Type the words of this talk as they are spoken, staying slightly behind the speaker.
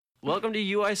Welcome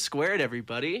to UI Squared,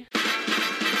 everybody.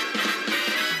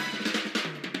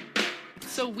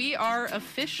 So we are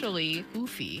officially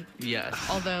Oofy. Yes.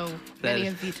 Although many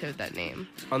have vetoed that name.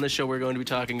 On this show, we're going to be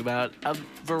talking about a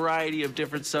variety of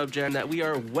different subjects that we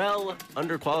are well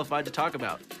underqualified to talk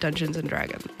about. Dungeons and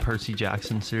Dragons. Percy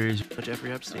Jackson series.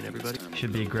 Jeffrey Epstein, everybody.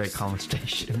 Should be a great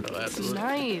conversation. Oh, absolutely.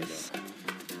 Nice.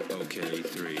 Okay,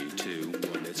 3, 2,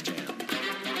 1, let's jam.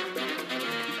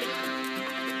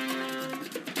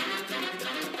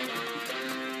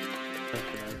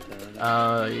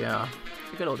 Yeah.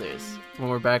 The good old days. When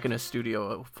we're back in a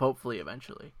studio, hopefully,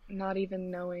 eventually. Not even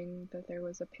knowing that there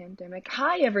was a pandemic.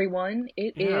 Hi, everyone.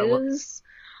 It is...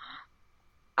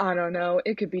 I don't know.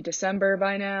 It could be December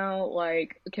by now.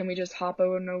 Like, can we just hop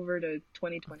on over to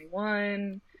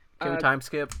 2021? Can we time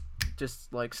skip?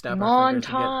 Just, like, snap our fingers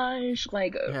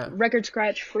montage, record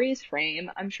scratch freeze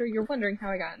frame. I'm sure you're wondering how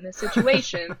I got in this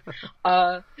situation.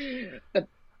 The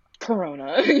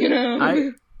corona, you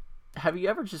know? Have you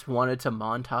ever just wanted to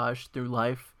montage through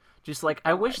life? Just like,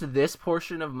 I wish this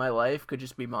portion of my life could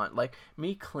just be like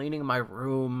me cleaning my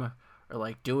room or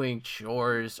like doing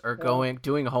chores or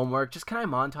doing homework. Just can I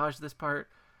montage this part?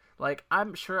 Like,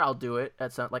 I'm sure I'll do it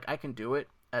at some, like I can do it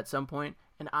at some point,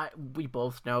 and we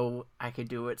both know I can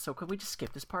do it. So could we just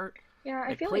skip this part? Yeah,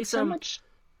 I feel like so much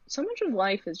of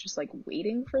life is just like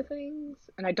waiting for things,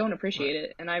 and I don't appreciate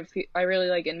it. And I really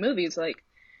like in movies, like,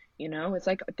 you know, it's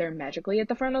like they're magically at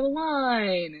the front of the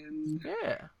line, and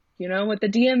you know, with the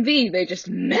DMV, they just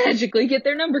magically get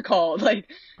their number called.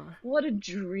 Like, what a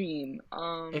dream.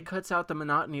 It cuts out the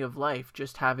monotony of life,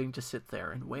 just having to sit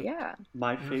there and wait. Yeah.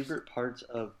 My favorite parts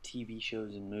of TV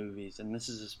shows and movies, and this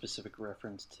is a specific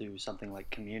reference to something like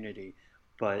Community,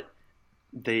 but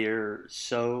they're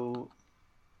so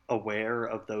aware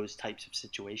of those types of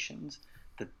situations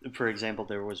that, for example,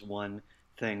 there was one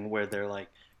thing where they're like,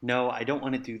 no, I don't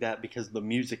want to do that because the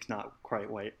music's not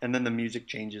quite right. And then the music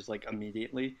changes like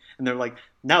immediately. And they're like,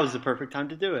 now's the perfect time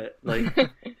to do it. Like,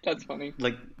 that's funny.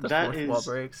 Like, that is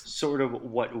sort of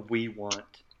what we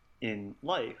want in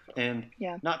life. And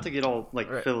not to get all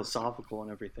like philosophical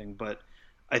and everything, but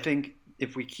I think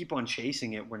if we keep on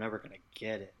chasing it, we're never going to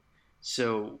get it.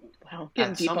 So,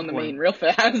 getting deep on the main real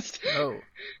fast. Oh,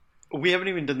 we haven't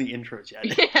even done the intros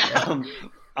yet. Yeah.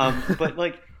 But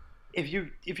like, if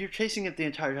you're chasing it the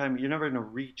entire time, you're never going to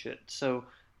reach it. So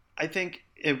I think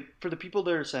for the people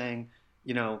that are saying,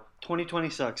 you know, 2020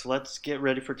 sucks, let's get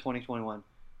ready for 2021,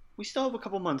 we still have a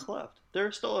couple months left. There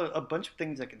are still a bunch of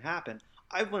things that can happen.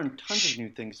 I've learned tons of new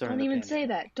things during the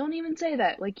pandemic. Don't even say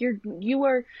that. Like, you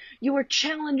are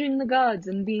challenging the gods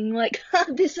and being like,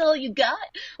 this all you got?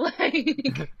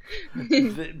 Like,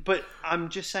 but I'm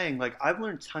just saying, like, I've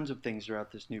learned tons of things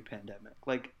throughout this new pandemic.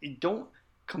 Like, don't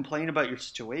complain about your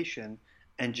situation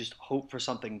and just hope for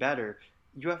something better.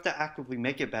 You have to actively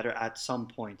make it better at some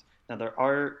point. Now, there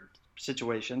are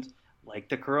situations like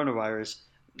the coronavirus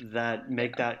that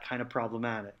make that kind of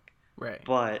problematic. Right.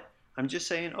 But I'm just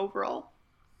saying, overall,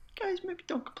 guys, maybe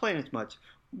don't complain as much.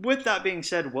 With that being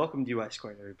said, welcome to UI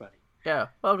Squared, everybody. Yeah,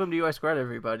 welcome to UI Squared,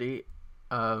 everybody.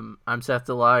 I'm Seth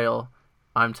Delisle.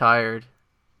 I'm tired.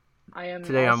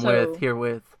 Today I'm here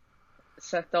with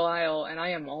Seth Delisle, and I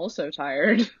am also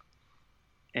tired.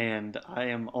 And I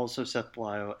am also Seth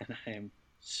Delisle, and I am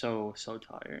so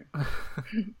tired.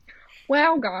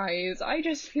 Wow, guys, I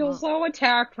just feel so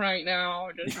attacked right now.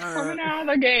 Just coming out of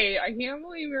the gate. I can't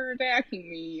believe you're attacking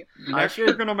me. Next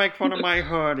you're going to make fun of my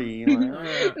hoodie. Next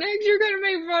you're going to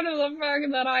make fun of the fact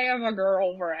that I have a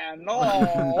girlfriend.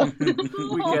 Oh. We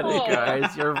get it,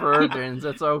 guys. You're virgins.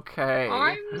 It's okay.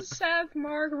 I'm Seth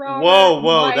Mark Robert.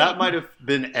 Whoa. That might have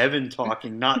been Evan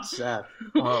talking, not Seth.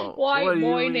 Oh, white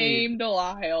boy named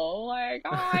Delisle. Like,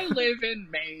 I live in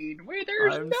Maine where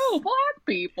there's no black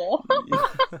people.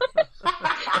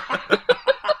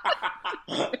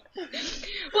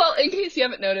 Well, in case you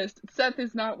haven't noticed, Seth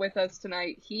is not with us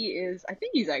tonight. I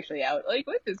think he's actually out, like,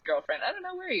 with his girlfriend. I don't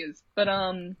know where he is. But,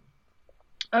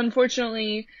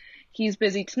 unfortunately, he's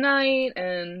busy tonight,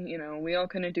 and, you know, we all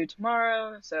couldn't do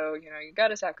tomorrow, so, you know, you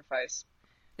gotta sacrifice.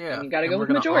 Yeah. And you gotta go with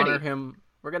the majority.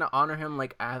 We're gonna honor him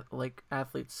like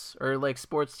athletes, or like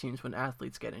sports teams when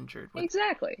athletes get injured.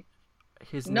 Exactly.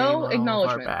 His no name on all of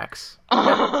our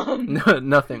acknowledgement. Backs. No,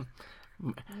 nothing.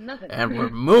 Nothing. And we're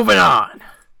moving on.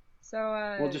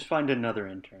 So we'll just find another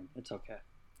intern. It's okay.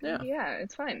 Yeah,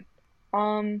 it's fine.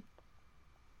 You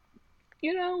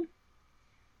know,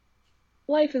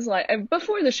 life is like,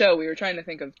 before the show we were trying to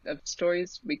think of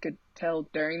stories we could tell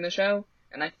during the show,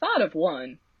 and I thought of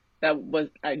one that was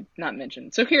not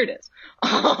mentioned. So here it is.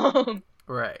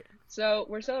 Right. So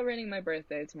we're celebrating my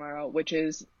birthday tomorrow, which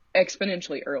is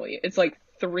exponentially early. It's like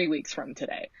 3 weeks from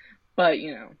today. But,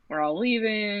 we're all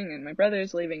leaving, and my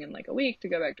brother's leaving in like a week to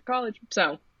go back to college.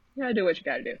 So, you gotta do what you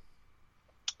gotta do.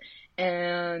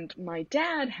 And my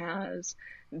dad has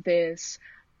this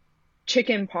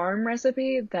chicken parm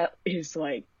recipe that is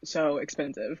like so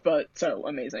expensive, but so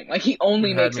amazing. Like he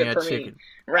only makes it for me.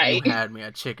 Right. You had me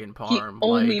at chicken parm. He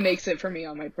only makes it for me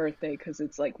on my birthday because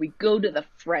it's like we go to the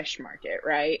fresh market,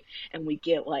 right? And we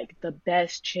get like the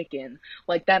best chicken,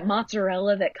 like that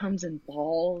mozzarella that comes in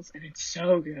balls, and it's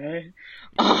so good.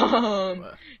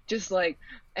 Just like,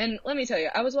 and let me tell you,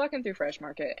 I was walking through Fresh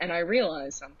Market and I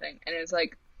realized something, and it's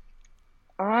like,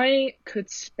 I could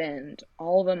spend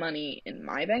all the money in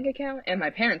my bank account and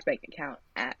my parents' bank account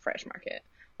at Fresh Market.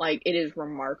 Like, it is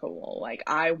remarkable. Like,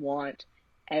 I want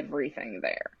everything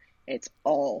there. It's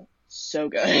all so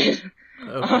good.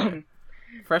 Okay.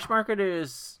 Fresh Market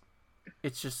it's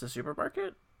just a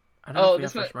supermarket? I don't know if you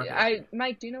have Fresh Market.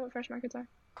 Mike, do you know what Fresh Markets are?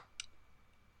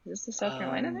 Is this a South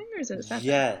Carolina thing, or is it a South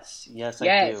Yes,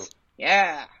 I do.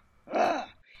 Yeah. Ugh.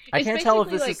 I can't tell if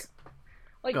this is...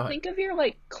 Like, think of your,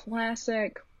 like,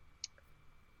 classic,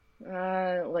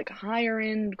 like,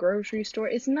 higher-end grocery store.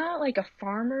 It's not, like, a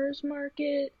farmer's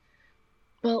market,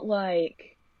 but,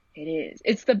 like, it is.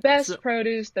 It's the best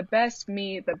produce, the best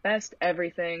meat, the best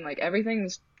everything. Like,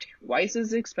 everything's twice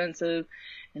as expensive,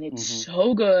 and it's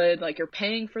so good. Like, you're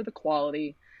paying for the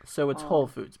quality. So it's Whole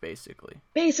Foods, basically.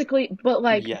 Basically, but,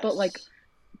 like,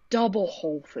 double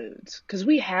Whole Foods. Because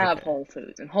we have Whole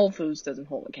Foods, and Whole Foods doesn't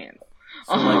hold a candle.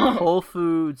 So like Whole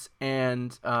Foods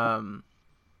and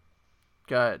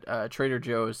Trader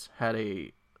Joe's had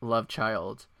a love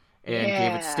child and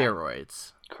gave it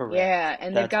steroids. Correct. Yeah,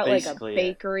 and they've got like a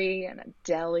bakery and a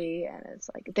deli, and it's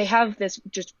like they have this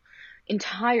just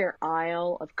entire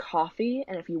aisle of coffee,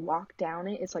 and if you walk down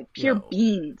it, it's like pure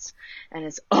beans, and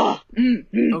it's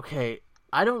Okay,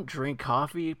 I don't drink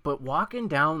coffee, but walking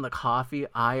down the coffee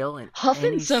aisle in huffing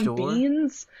any some store,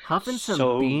 beans, huffing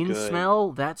some bean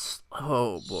smell, that's,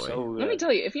 oh boy. So let me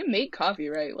tell you, if you make coffee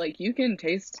right, like you can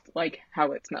taste like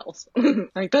how it smells.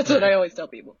 Like that's what I always tell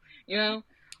people,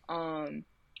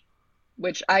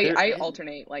 which I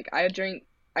alternate. Like I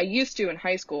used to in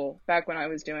high school, back when I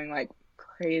was doing like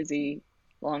crazy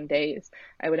long days,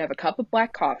 I would have a cup of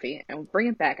black coffee and I would bring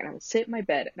it back and I would sit in my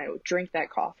bed and I would drink that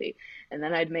coffee, and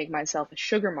then I'd make myself a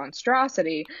sugar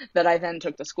monstrosity that I then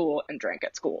took to school and drank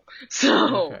at school.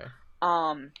 So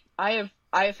I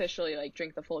officially like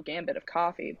drink the full gambit of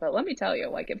coffee, but let me tell you,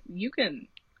 like, if you can,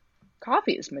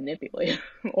 coffee is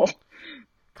manipulatable.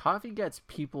 Coffee gets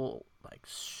people like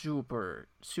super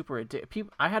addicted.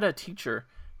 I had a teacher,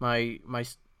 my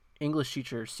English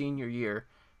teacher senior year,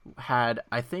 had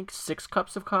I think 6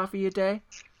 cups of coffee a day.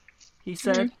 He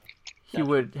said he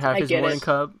would have his morning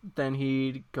cup, then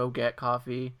he'd go get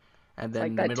coffee, and then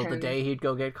in the middle of the day he'd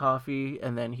go get coffee,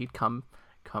 and then he'd come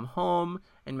home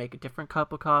and make a different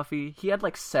cup of coffee. He had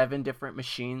like 7 different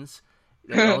machines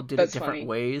that all did it different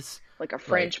ways, like a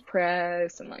French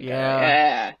press and like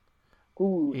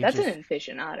ooh, that's an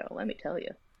aficionado, let me tell you.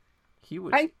 He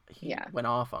went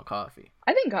off on coffee.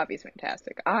 I think coffee's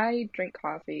fantastic. I drink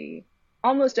coffee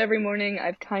almost every morning.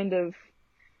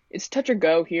 It's touch or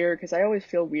go here because I always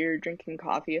feel weird drinking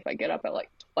coffee if I get up at like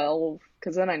 12,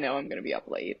 because then I know I'm gonna be up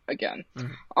late again.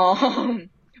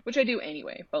 Which I do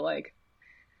anyway, but like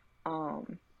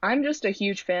I'm just a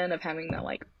huge fan of having that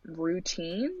like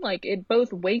routine. Like it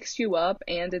both wakes you up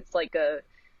and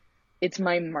it's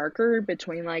my marker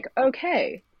between like,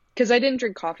 okay, because I didn't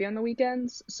drink coffee on the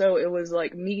weekends, so it was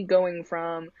like me going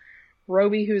from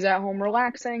Robey who's at home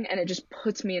relaxing, and it just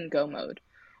puts me in go mode.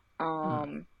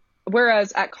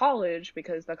 Whereas at college,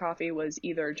 because the coffee was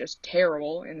either just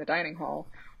terrible in the dining hall,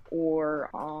 or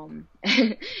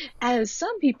as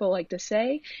some people like to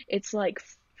say, it's like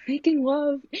making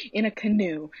love in a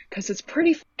canoe, because it's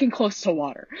pretty fucking close to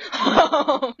water.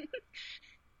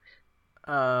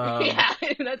 Yeah,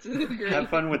 that's great. Have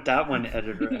fun with that one,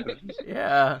 editor.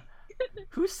 Yeah.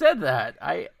 Who said that?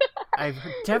 I've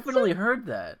definitely heard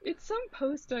that. It's some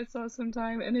post I saw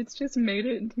sometime, and it's just made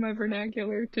it into my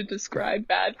vernacular to describe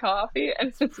bad coffee,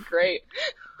 and it's great.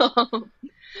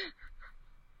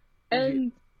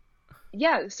 And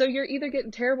yeah, so you're either getting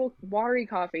terrible watery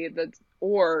coffee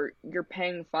or you're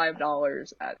paying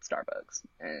 $5 at Starbucks,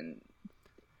 and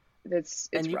it's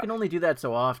and you rough. can only do that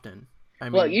so often.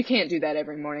 Well, you can't do that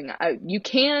every morning. You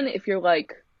can if you're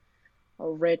like a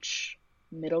rich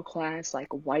middle class like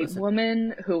white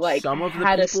woman who like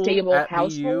had a stable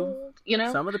household,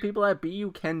 Some of the people at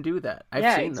BU can do that.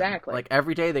 I've seen them. Like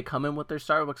every day they come in with their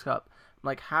Starbucks cup. I'm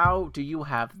like, how do you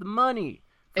have the money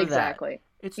for that?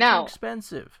 It's too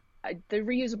expensive. The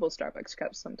reusable Starbucks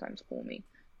cups sometimes fool me.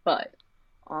 But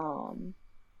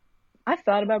I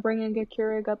thought about bringing a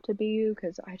Keurig up to BU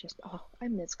because I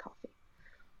miss coffee.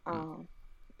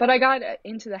 But I got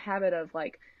into the habit of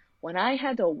like, when I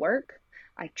had to work,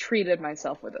 I treated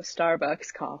myself with a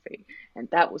Starbucks coffee, and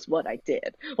that was what I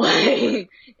did. Like,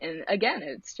 and again,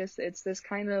 it's this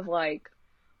kind of like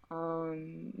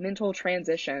mental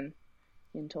transition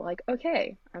into like,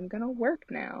 okay, I'm gonna work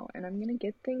now, and I'm gonna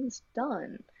get things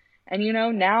done. And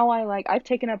now I've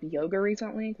taken up yoga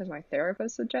recently because my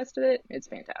therapist suggested it. It's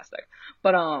fantastic.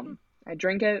 But I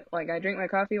drink my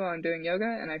coffee while I'm doing yoga,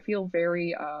 and I feel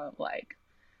very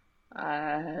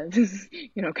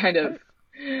kind of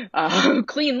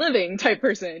clean living type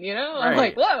person, I'm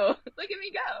like, whoa, look at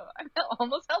me go. I'm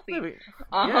almost healthy.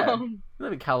 You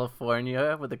live in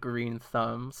California with a green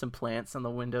thumb, some plants on the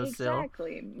windowsill.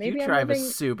 Exactly. Maybe you drive a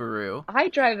Subaru. I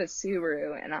drive a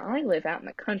Subaru, and I live out in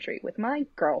the country with my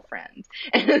girlfriend.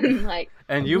 And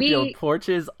and you build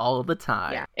porches all the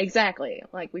time. Yeah, exactly.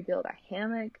 Like, we build a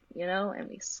hammock, and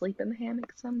we sleep in the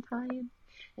hammock sometimes.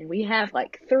 And we have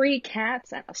 3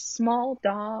 cats and a small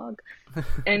dog.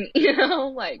 And,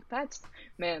 that's,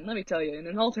 man, let me tell you, in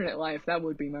an alternate life, that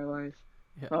would be my life.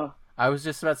 Yeah. Oh. I was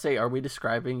just about to say, are we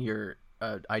describing your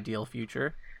ideal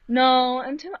future? No, I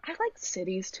like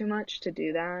cities too much to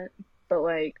do that. But,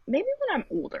 maybe when I'm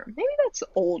older. Maybe that's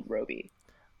old Robey.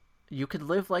 You could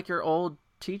live like your old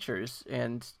teachers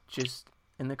and just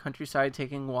in the countryside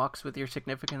taking walks with your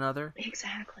significant other.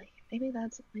 Exactly. Maybe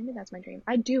that's my dream.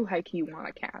 I do high-key want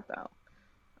a cat, though.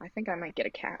 I think I might get a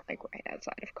cat, right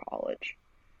outside of college.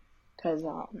 Because,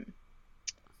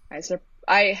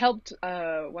 I helped,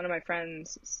 one of my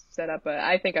friends set up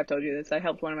I think I've told you this, I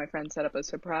helped one of my friends set up a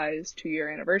surprise 2-year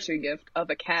anniversary gift of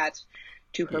a cat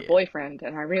to her boyfriend,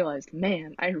 and I realized,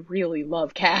 man, I really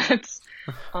love cats.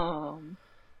 I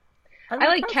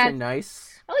like cats.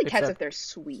 Nice. I like cats if they're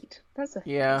sweet. That's the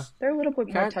thing. Yeah. They're a little bit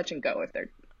more touch and go if they're...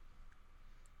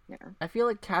 Yeah. I feel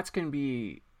like cats can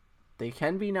be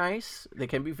nice, they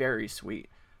can be very sweet,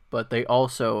 but they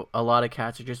also, a lot of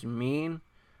cats are just mean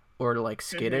or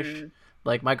skittish. Mm-hmm.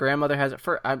 Like my grandmother has it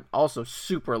I'm also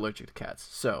super allergic to cats,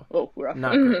 so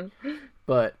not great.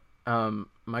 But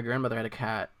my grandmother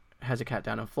has a cat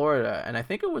down in Florida, and I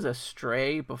think it was a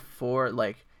stray before,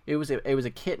 it was a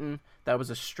kitten that was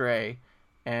a stray,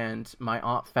 and my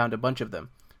aunt found a bunch of them,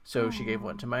 so she gave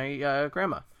one to my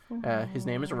grandma. His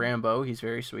name is Rambo. He's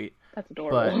very sweet. That's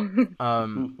adorable.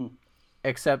 But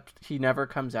except he never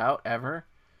comes out ever.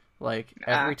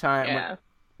 Every time,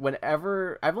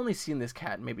 whenever I've only seen this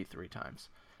cat maybe 3 times.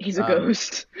 He's a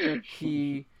ghost.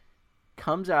 He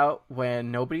comes out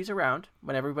when nobody's around,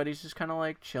 when everybody's just kind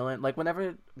of chilling.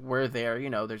 Whenever we're there,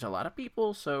 there's a lot of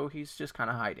people, so he's just kind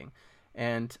of hiding.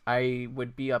 And I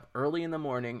would be up early in the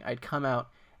morning. I'd come out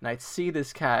and I'd see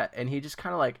this cat, and he just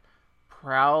kind of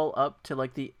prowl up to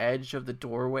the edge of the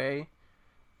doorway,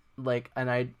 and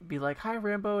I'd be like, "Hi,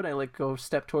 Rambo," and I go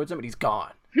step towards him, and he's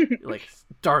gone.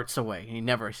 Darts away, and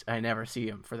I never see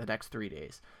him for the next 3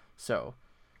 days. So,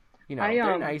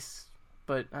 they're nice,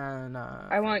 but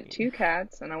I want 2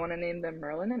 cats, and I want to name them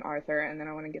Merlin and Arthur, and then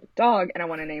I want to get a dog, and I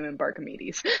want to name him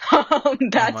Barkamedes.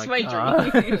 That's my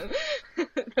dream.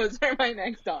 Those are my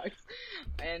next dogs.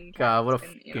 And God, what a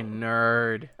fucking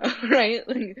nerd! Right?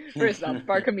 First off,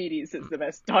 Barkamedes is the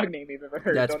best dog name you've ever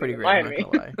heard. That's pretty great. I'm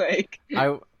not gonna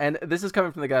lie. And this is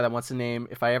coming from the guy that wants to name,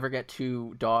 if I ever get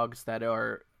 2 dogs that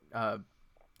are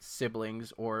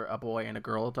siblings, or a boy and a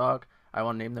girl dog, I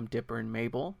want to name them Dipper and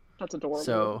Mabel. That's adorable.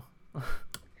 So,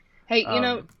 hey,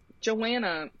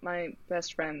 Joanna, my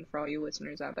best friend, for all you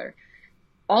listeners out there,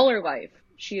 all her life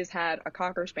she has had a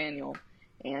Cocker Spaniel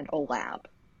and a Lab.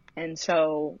 And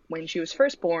so when she was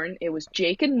first born, it was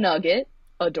Jake and Nugget,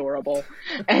 adorable.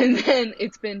 And then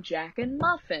it's been Jack and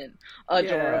Muffin,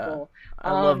 adorable. Yeah,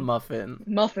 I love Muffin.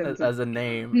 Muffin's as a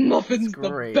name. Muffin's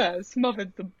the best.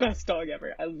 Muffin's the best dog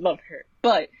ever. I love her.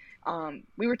 But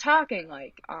we were talking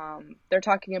they're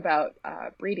talking about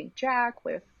breeding Jack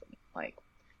with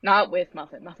not with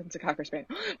Muffin. Muffin's a Cocker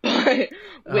Spaniel, but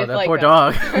with that poor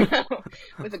dog.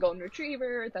 with a golden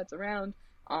retriever that's around.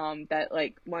 That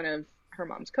one of her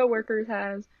mom's coworkers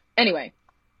has. Anyway,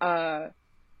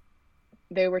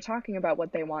 they were talking about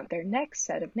what they want their next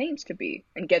set of names to be.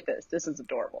 And get this is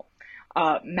adorable.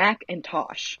 Mac and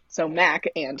Tosh. So Mac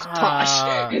and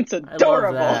Tosh. It's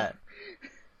adorable. I love that.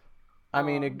 I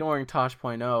mean, ignoring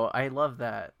Tosh.0, I love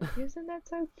that. Isn't that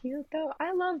so cute, though?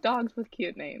 I love dogs with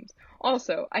cute names.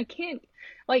 Also, I can't,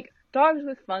 dogs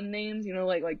with fun names,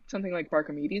 like something like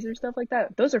Barkamedes or stuff like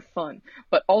that, those are fun.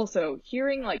 But also,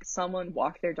 hearing, someone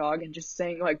walk their dog and just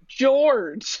saying,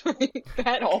 George!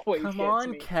 That always Come gets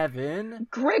on, me. Kevin.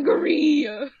 Gregory!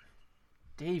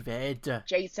 David.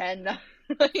 Jason.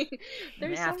 Like,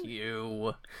 there's some,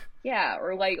 Matthew. yeah,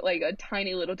 or like a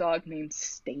tiny little dog named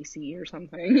Stacy or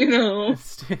something, you know?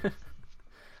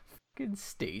 Fucking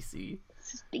Stacy.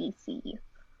 Stacy.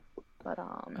 But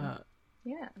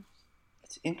yeah.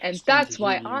 It's interesting And that's to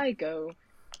why hear you. I go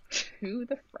to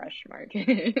the fresh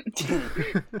market.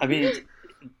 I mean,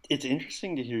 it's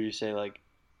interesting to hear you say, like,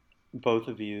 both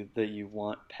of you, that you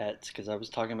want pets, because I was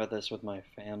talking about this with my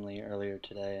family earlier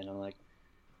today, and I'm like,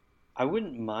 I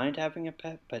wouldn't mind having a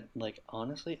pet, but, like,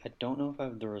 honestly, I don't know if I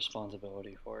have the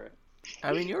responsibility for it.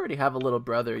 I mean, you already have a little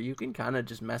brother. You can kind of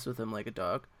just mess with him like a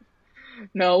dog.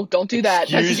 No, don't do that.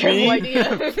 That's a Excuse terrible me?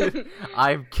 idea.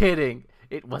 I'm kidding.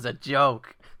 It was a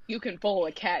joke. You can bowl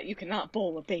a cat, you cannot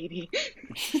bowl a baby.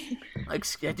 Like,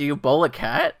 do you bowl a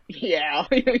cat? Yeah,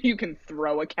 you can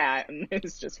throw a cat and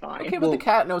it's just fine. Okay, but the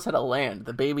cat knows how to land.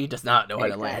 The baby does not know how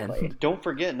to land. Exactly. Don't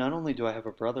forget, not only do I have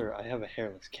a brother, I have a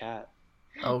hairless cat.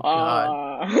 Oh,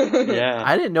 God. Yeah.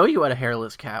 I didn't know you had a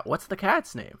hairless cat. What's the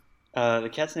cat's name? The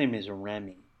cat's name is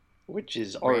Remy, which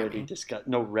is already Remy? discussed.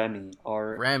 No, Remy.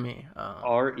 Remy.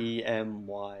 Remy.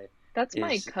 That's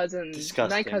my is cousin.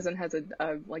 disgusting. My cousin has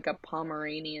a like a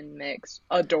Pomeranian mix.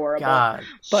 Adorable. God.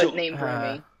 But So- named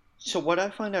Remy. So what I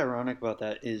find ironic about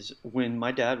that is when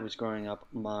my dad was growing up,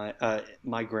 my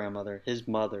grandmother, his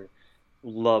mother,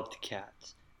 loved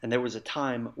cats, and there was a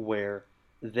time where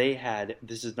they had,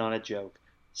 this is not a joke,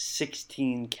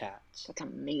 16 cats, That's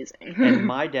amazing. and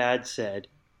my dad said,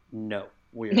 "No,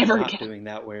 we're Never not again. doing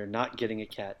that. We're not getting a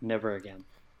cat. Never again."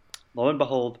 Lo and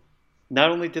behold,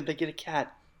 not only did they get a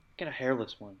cat, get a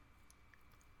hairless one.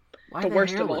 Why The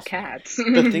worst of all hairless? cats.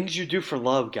 The things you do for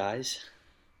love, guys.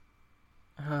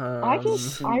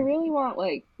 I really want,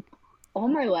 like, all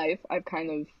my life, I've kind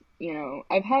of, you know,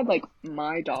 I've had, like,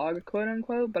 my dog, quote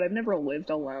unquote, but I've never lived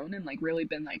alone and, like, really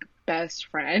been, like, best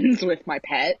friends with my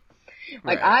pet.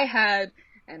 Like, Right. I had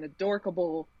an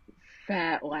adorable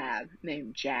fat lab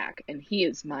named Jack, and he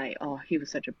is he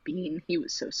was such a bean. He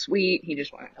was so sweet. He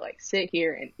just wanted to, like, sit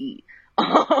here and eat.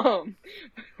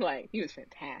 Like, he was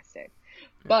fantastic.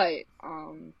 But,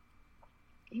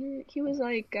 he was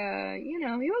like, you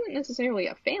know, he wasn't necessarily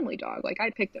a family dog. Like, I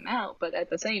picked him out, but at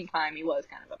the same time, he was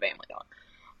kind of a family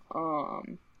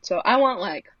dog. So I want,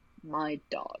 like, my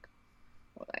dog,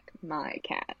 or, like, my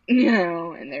cat, you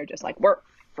know, and they're just like, we're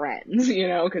friends, you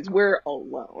know, because we're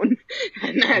alone,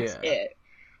 and that's Yeah. it.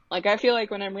 Like, I feel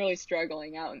like when I'm really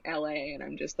struggling out in LA and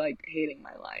I'm just, like, hating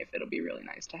my life, it'll be really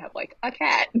nice to have, like, a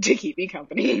cat to keep me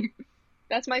company.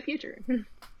 That's my future.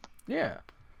 Yeah.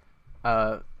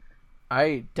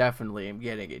 I definitely am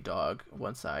getting a dog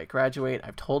once I graduate.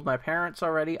 I've told my parents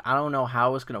already. I don't know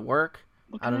how it's gonna work.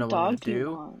 What I don't kind know of what I'm dog gonna do you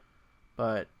do. want?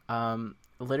 But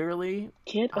literally,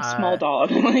 Kid, a small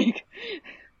dog. Like,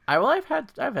 I've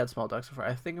had small dogs before.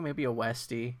 I think maybe a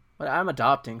Westie, but I'm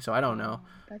adopting, so I don't know.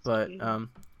 that's But cute.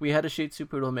 we had a Shih Tzu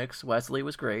Poodle mix. Wesley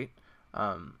was great.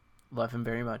 Love him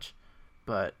very much.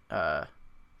 But I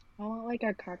want like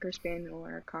a Cocker Spaniel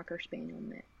or a Cocker Spaniel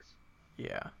mix.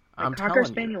 yeah, Like I'm Cocker telling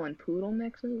Spaniel and Poodle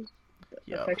mixes,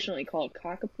 Yo. affectionately called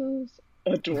cockapoos.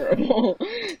 Adorable.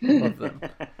 you, love them.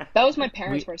 That was my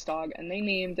parents' first dog, and they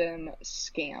named him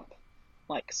Scamp,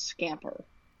 like Scamper.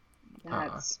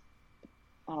 That's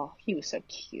he was so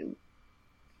cute,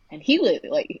 and he lived,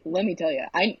 like, let me tell you,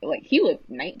 he lived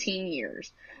 19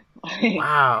 years. Like,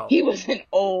 Wow, he was an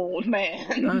old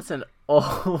man. that's an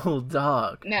old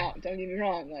dog. Now, don't get me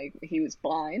wrong, like, he was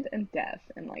blind and deaf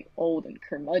and, like, old and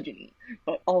curmudgeon-y,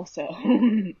 but also,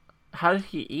 How did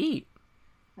he eat?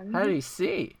 How did he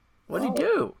see? What did he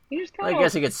Well, do? he just Well, kind I of,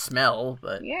 guess he could smell,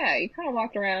 but yeah, he kind of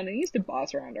walked around, and he used to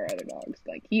boss around our other dogs.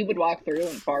 Like, he would walk through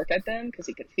and bark at them because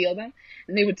he could feel them,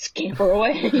 and they would scamper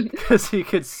away. because he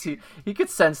could see, he could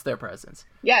sense their presence.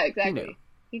 Yeah, knew. exactly.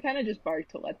 He kind of just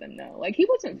barked to let them know. Like, he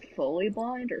wasn't fully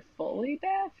blind or fully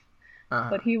deaf,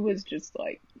 but he was just,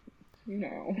 like, you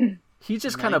know... He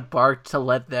just kind of barked to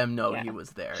let them know Yeah. he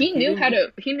was there. He knew didn't-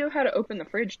 how to open the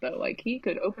fridge, though. Like, he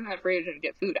could open that fridge and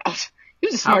get food out. He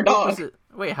was a How smart big dog. was it?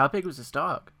 Wait, how big was this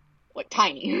dog? Like,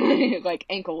 tiny. Like,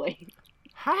 ankle length.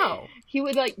 How? He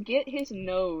would, like, get his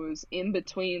nose in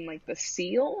between, like, the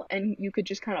seal, and you could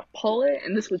just kind of pull it.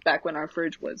 And this was back when our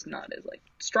fridge was not as, like,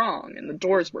 strong, and the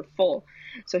doors were full.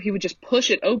 So he would just push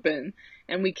it open,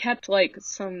 and we kept, like,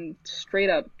 some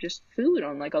straight up just food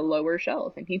on, like, a lower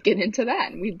shelf. And he'd get into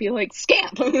that, and we'd be like,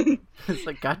 Scamp! It's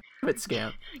like, God damn it,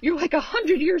 Scamp. You're, like,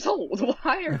 100 years old.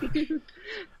 Why are you...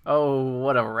 Oh,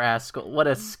 what a rascal. What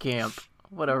a scamp.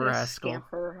 What a rascal.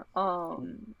 Scamper.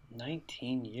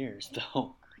 19 years,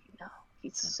 though. No,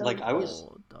 he's so Like, I was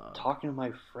Old dog. talking to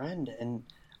my friend, and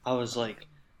I was like,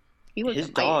 he was his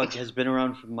my dog age. has been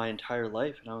around for my entire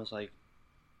life, and I was like,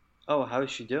 oh, how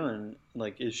is she doing?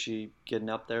 Like, is she getting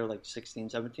up there like 16,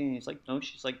 17? And he's like, no,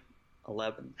 she's like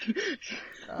 11.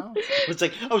 Oh.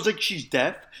 I was like, she's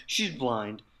deaf, she's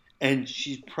blind, and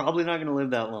she's probably not gonna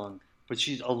live that long. But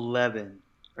she's 11.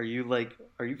 Are you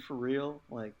for real?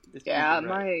 Like, this Yeah, can't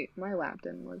be right. my lap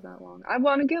didn't live that long. I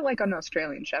want to get like an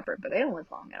Australian Shepherd, but they don't live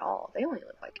long at all. They only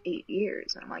live like 8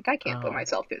 years, and I'm like, I can't put Oh.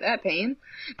 myself through that pain.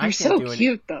 I They're can't so do any-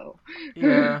 cute though.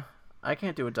 Yeah, I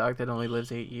can't do a dog that only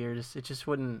lives 8 years. It just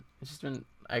wouldn't. It just wouldn't.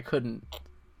 I couldn't.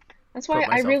 That's why put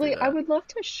myself through I that. would love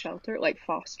to shelter like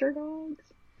foster dogs,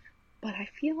 but I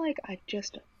feel like I'd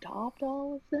just adopt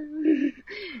all of them,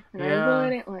 and Yeah. I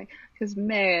wouldn't like, cause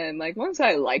man, like once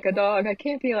I like a dog, I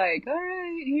can't be like, all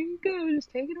right, here you go,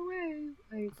 just take it away.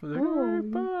 Like, oh,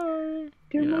 Bye.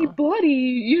 they're You my know? buddy,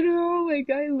 you know, like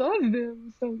I love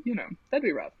them, so you know that'd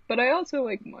be rough. But I also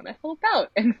like want to help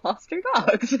out and foster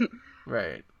dogs.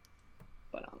 Right.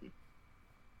 But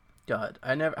God,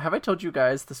 I never have I told you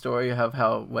guys the story of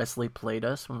how Wesley played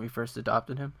us when we first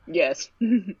adopted him? yes,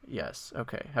 Yes.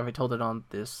 Okay. Have I told it on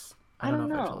this? I I don't don't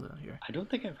know if I know. told it on here. I don't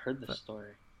think I've heard this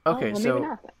story. Okay, oh, well, so maybe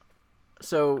not.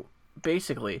 so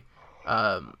basically,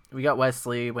 we got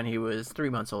Wesley when he was 3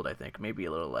 months old, I think, maybe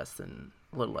a little less than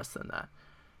that.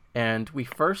 And we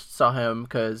first saw him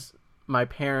because my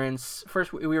parents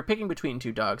first we were picking between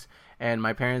two dogs, and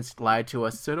my parents lied to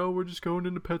us, said, "Oh, we're just going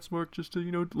into PetSmart just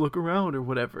to look around or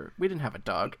whatever." We didn't have a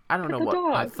dog. I don't know Pick a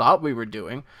what I dog. thought we were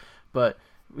doing, but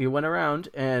we went around,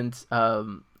 and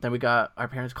then our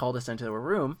parents called us into a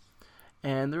room.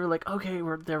 And they were like, okay,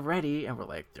 they're ready. And we're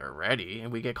like, they're ready.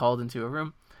 And we get called into a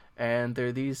room. And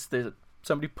there's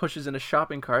somebody pushes in a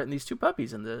shopping cart and these two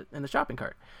puppies in the shopping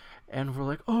cart. And we're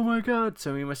like, oh my God.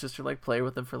 So me and my sister play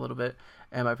with them for a little bit.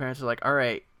 And my parents are like, all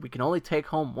right, we can only take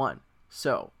home one.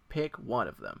 So pick one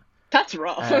of them. That's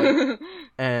rough.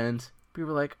 And we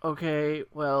were like, okay,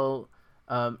 well,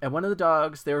 and one of the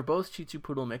dogs, they were both Shih Tzu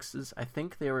Poodle mixes. I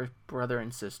think they were brother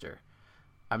and sister.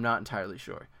 I'm not entirely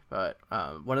sure, but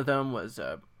one of them was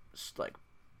like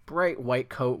bright white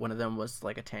coat. One of them was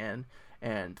like a tan,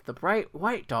 and the bright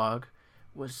white dog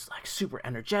was like super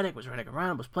energetic, was running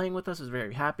around, was playing with us, was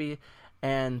very happy,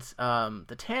 and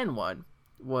the tan one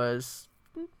was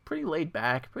pretty laid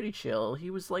back, pretty chill. He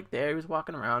was like there, he was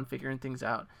walking around, figuring things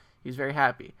out. He was very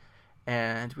happy,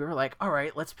 and we were like, all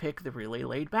right, let's pick the really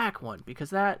laid back one because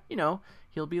that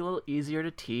he'll be a little easier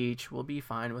to teach. We'll be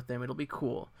fine with him. It'll be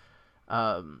cool.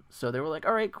 So they were like,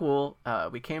 all right, cool.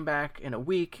 We came back in a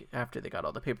week after they got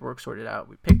all the paperwork sorted out.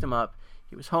 We picked him up.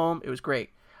 He was home. It was great.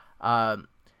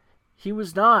 He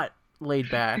was not laid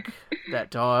back,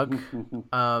 that dog.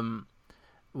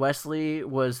 Wesley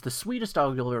was the sweetest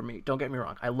dog you'll ever meet. Don't get me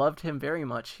wrong. I loved him very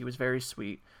much. He was very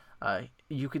sweet.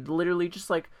 You could literally just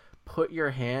put your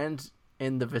hand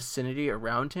in the vicinity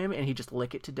around him and he'd just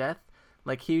lick it to death.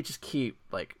 He would just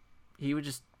he would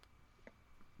just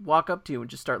walk up to you and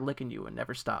just start licking you and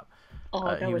never stop.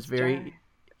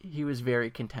 He was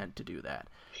very content to do that.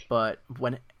 But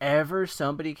whenever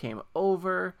somebody came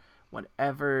over,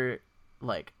 whenever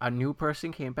a new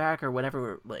person came back, or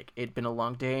whenever it'd been a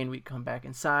long day and we'd come back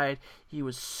inside, he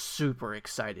was super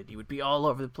excited. He would be all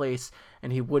over the place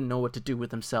and he wouldn't know what to do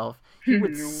with himself. He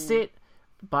would sit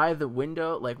by the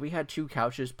window. We had two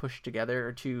couches pushed together,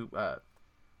 or two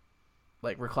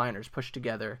recliners pushed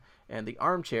together, and the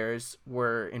armchairs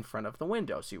were in front of the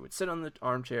window. So you would sit on the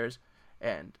armchairs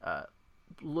and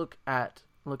look out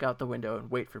the window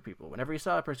and wait for people. Whenever you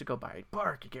saw a person go by, he'd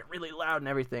bark, he'd get really loud and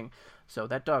everything. So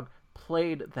that dog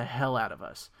played the hell out of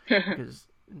us because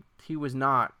he was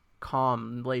not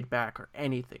calm, laid back, or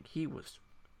anything. He was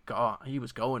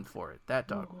going for it. That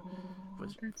dog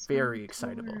was very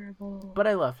excitable. Adorable. But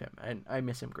I love him and I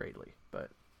miss him greatly,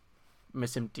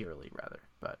 miss him dearly rather.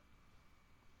 But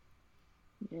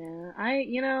Yeah, I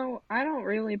don't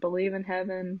really believe in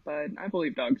heaven, but I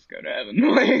believe dogs go to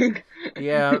heaven.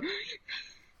 yeah,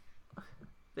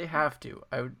 they have to.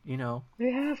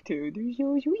 They have to. They're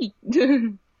so sweet.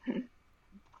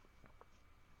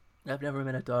 I've never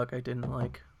met a dog I didn't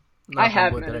like. I Knock on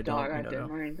have wood met that a dog I don't didn't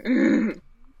know. mind.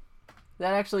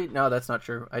 That actually, no, that's not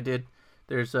true. I did.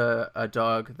 There's a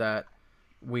dog that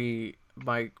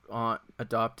my aunt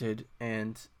adopted,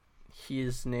 and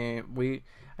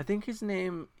I think his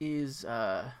name is,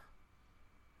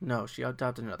 no, she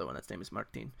adopted another one. His name is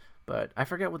Martin, but I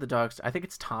forget what I think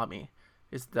it's Tommy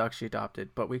is the dog she adopted,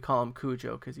 but we call him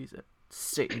Cujo because he's a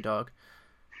Satan dog.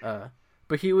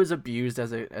 But he was abused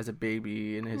as a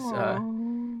baby, and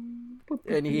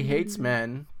and he hates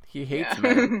men. He hates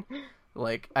men.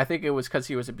 I think it was because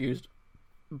he was abused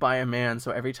by a man,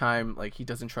 so every time he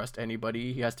doesn't trust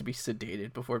anybody, he has to be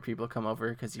sedated before people come over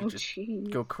because he just jeez.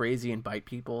 go crazy and bite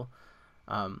people.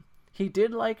 he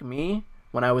did like me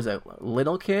when I was a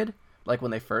little kid, like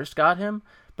when they first got him,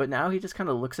 but now he just kind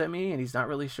of looks at me and he's not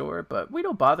really sure, but we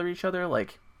don't bother each other.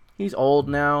 Like, he's old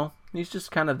now. He's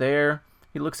just kind of there.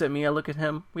 He looks at me, I look at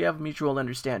him. We have mutual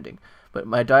understanding. But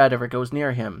my dad ever goes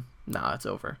near him, nah, it's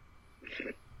over.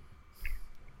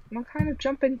 I'm kind of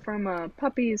jumping from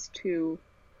puppies to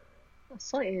a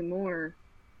slightly more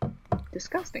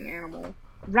disgusting animal.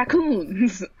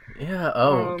 Raccoons! Yeah,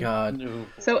 oh god. No.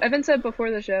 So Evan said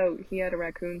before the show he had a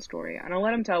raccoon story, and I'll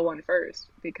let him tell one first,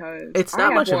 because It's I not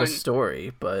have much of one a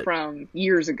story, but... from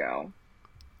years ago.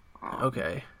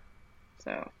 Okay.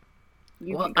 So,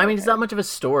 you Well, can go I mean, it's ahead. not much of a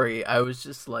story. I was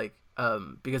just like,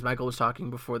 because Michael was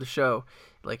talking before the show,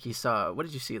 like he saw, what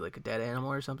did you see, like a dead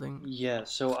animal or something? Yeah,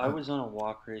 so I was on a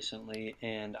walk recently,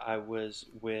 and I was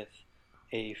with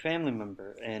a family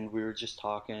member, and we were just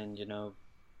talking,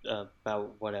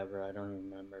 about whatever, I don't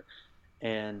remember.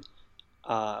 And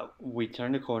we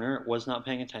turned a corner, was not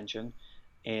paying attention,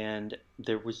 and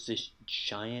there was this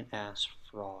giant ass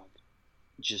frog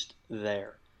just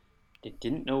there. I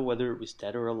didn't know whether it was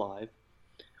dead or alive,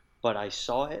 but I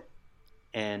saw it,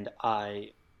 and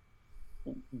I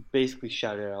basically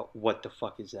shouted out, "What the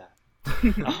fuck is that?"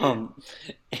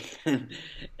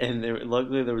 And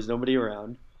luckily there was nobody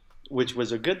around, which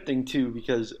was a good thing too,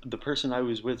 because the person I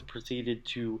was with proceeded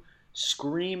to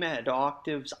scream at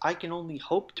octaves I can only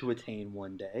hope to attain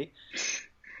one day,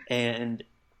 and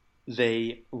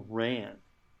they ran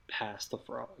past the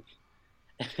frog,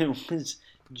 and it was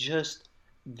just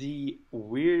the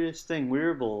weirdest thing. We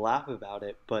were able to laugh about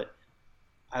it, but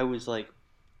I was like,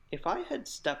 if I had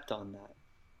stepped on that,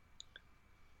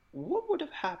 what would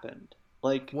have happened?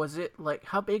 Like, Was it, like,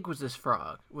 how big was this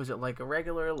frog? Was it, like, a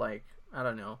regular, like, I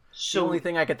don't know. So- the only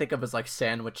thing I could think of is, like,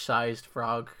 sandwich-sized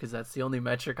frog, because that's the only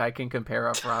metric I can compare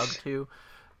a frog to.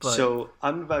 But... So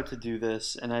I'm about to do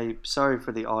this, and I'm sorry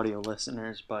for the audio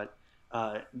listeners, but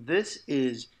this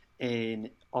is an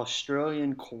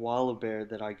Australian koala bear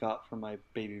that I got from my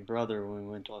baby brother when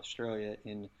we went to Australia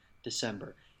in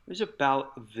December. It was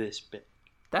about this big.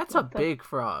 That's a big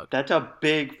frog. That's a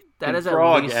big That is at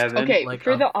frog, least- Evan. Okay, like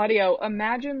for a- the audio,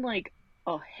 imagine like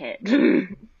a head.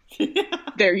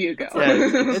 There you go.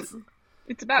 Yeah, It's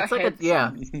It's about it's like head a,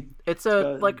 yeah. It's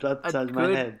a like that a size of my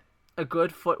good head. a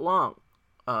good foot long.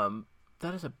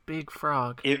 That is a big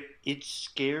frog. It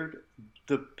scared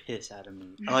the piss out of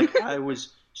me. Like, I was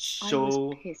I so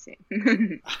was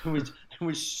pissing. I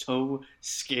was so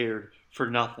scared for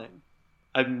nothing.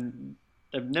 I've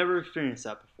never experienced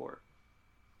that before.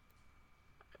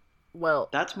 Well,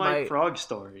 That's my frog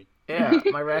story. Yeah,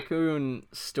 my raccoon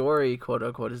story, quote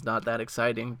unquote, is not that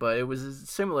exciting, but it was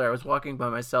similar. I was walking by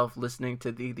myself, listening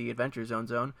to the Adventure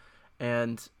Zone,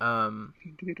 and The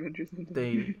Adventure Zone.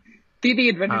 they The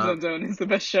Adventure Zone is the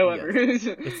best show ever.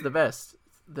 it's the best,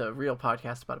 the real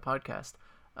podcast about a podcast.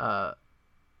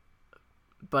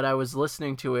 But I was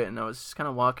listening to it, and I was just kind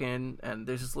of walking, and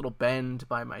there's this little bend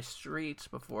by my street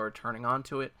before turning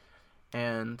onto it,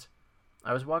 and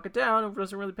I was walking down and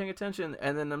wasn't really paying attention,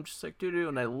 and then I'm just like, doo-doo,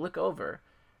 and I look over,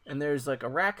 and there's like a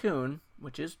raccoon,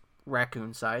 which is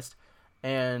raccoon-sized,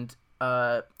 and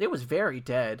it was very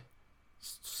dead,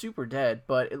 super dead,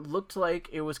 but it looked like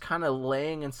it was kind of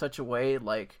laying in such a way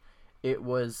like it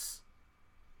was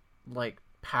like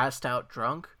passed out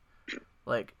drunk,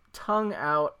 like tongue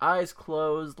out, eyes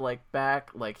closed, like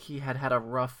back, like he had had a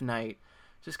rough night,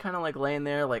 just kind of like laying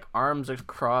there, like arms are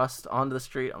crossed onto the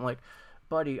street. I'm like,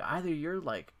 buddy, either you're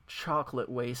like chocolate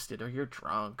wasted or you're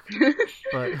drunk,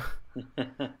 but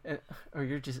or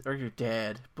you're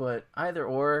dead, but either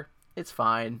or, it's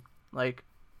fine. Like,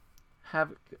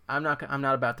 I'm not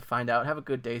about to find out. Have a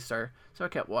good day, sir. So I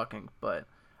kept walking, but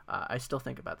I still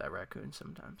think about that raccoon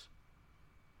sometimes.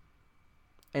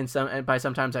 And by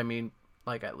sometimes I mean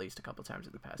like at least a couple times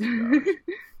in the past few hours.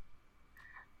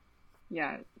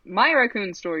 Yeah, my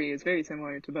raccoon story is very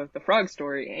similar to both the frog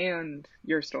story and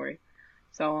your story.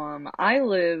 So, I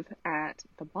live at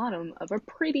the bottom of a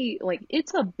pretty, like,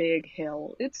 it's a big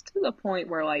hill. It's to the point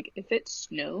where, like, if it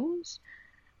snows,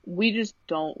 we just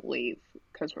don't leave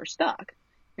because we're stuck.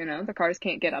 You know, the cars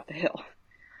can't get up the hill.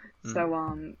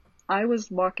 So, I was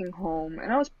walking home,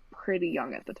 and I was pretty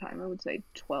young at the time. I would say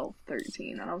 12,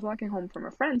 13. And I was walking home from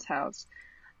a friend's house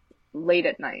late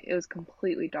at night. It was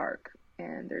completely dark.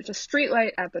 And there's a street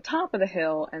light at the top of the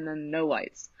hill, and then no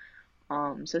lights.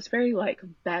 So it's very, like,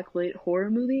 backlit horror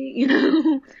movie, you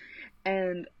know?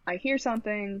 And I hear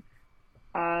something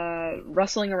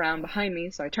rustling around behind me,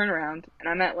 so I turn around, and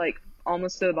I'm at, like,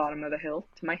 almost to the bottom of the hill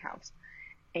to my house.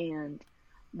 And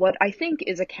what I think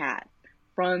is a cat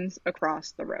runs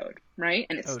across the road, right?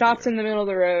 And it Oh, stops dear. in the middle of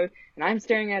the road, and I'm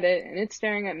staring at it, and it's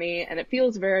staring at me, and it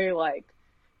feels very like,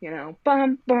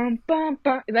 bum, bum, bum,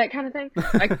 bum, that kind of thing.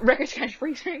 Like Record Scratch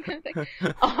Freezing kind of thing.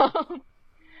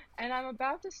 And I'm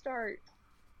about to start,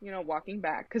 walking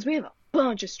back, because we have a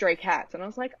bunch of stray cats, and I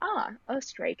was like, a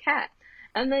stray cat.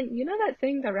 And then, that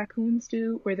thing that raccoons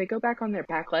do where they go back on their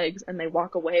back legs and they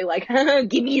walk away like,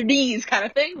 give me your knees kind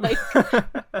of thing? Like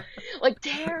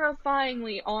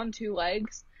terrifyingly on two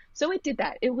legs. So it did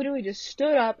that. It literally just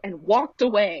stood up and walked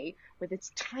away with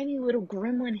its tiny little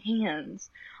gremlin hands.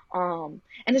 And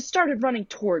it started running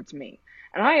towards me.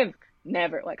 And I have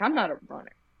never, I'm not a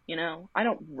runner, I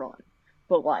don't run.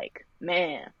 But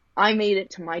man, I made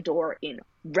it to my door in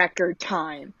record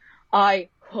time. I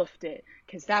hoofed it,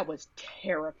 because that was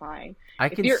terrifying. I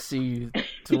can see you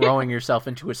throwing yourself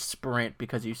into a sprint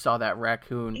because you saw that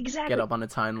raccoon get up on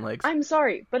its hind legs. I'm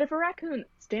sorry, but if a raccoon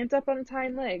stands up on its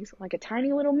hind legs like a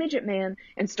tiny little midget man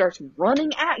and starts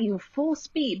running at you full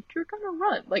speed, you're gonna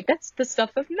run. That's the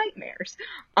stuff of nightmares.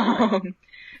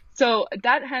 So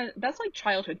that's like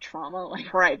childhood trauma,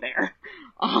 right there.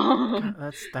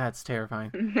 That's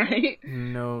terrifying. Right?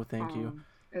 No, thank you.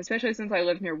 Especially since I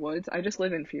live near woods, I just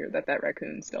live in fear that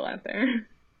raccoon's still out there.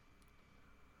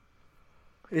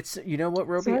 It's, you know what,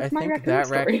 Robey? So I think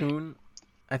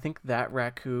that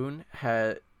raccoon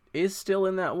is still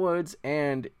in that woods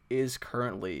and is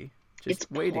currently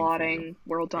just waiting. It's plotting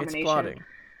world domination. It's plotting.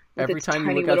 Every time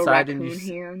you look outside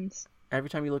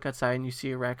and you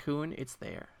see a raccoon, it's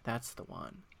there. That's the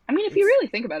one. I mean, if you really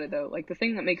think about it, though, the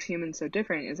thing that makes humans so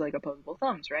different is opposable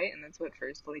thumbs, right? And that's what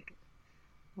first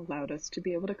allowed us to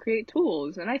be able to create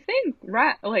tools. And I think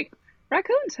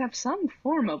raccoons have some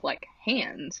form of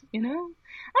hands, I don't know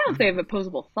if they have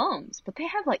opposable thumbs, but they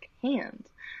have hands.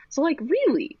 So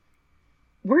really,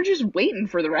 we're just waiting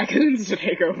for the raccoons to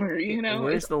take over,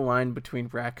 Where's the line between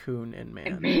raccoon and man?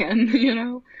 Am I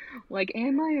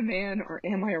a man or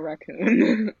am I a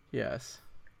raccoon? Yes.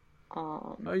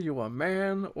 Are you a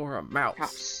man or a mouse?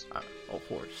 House. A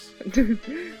horse.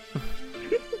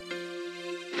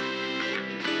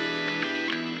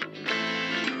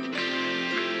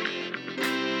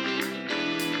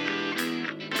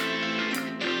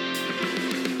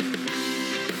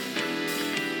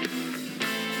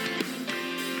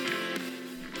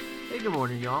 Good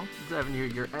morning, y'all. It's Evan here,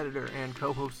 your editor and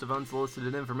co-host of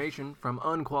Unsolicited Information from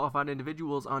Unqualified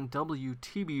Individuals on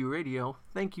WTBU Radio.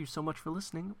 Thank you so much for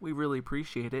listening. We really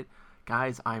appreciate it.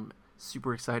 Guys, I'm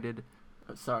super excited.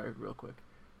 Sorry, real quick.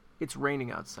 It's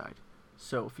raining outside.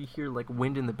 So if you hear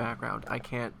wind in the background, I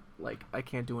can't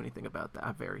do anything about that.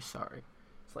 I'm very sorry.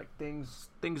 It's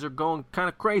things are going kind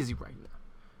of crazy right now.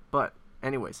 But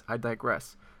anyways, I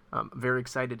digress. I'm very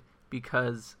excited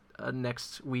because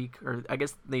next week, or I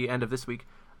guess the end of this week,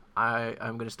 I'm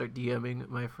going to start DMing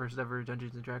my first ever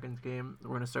Dungeons & Dragons game. We're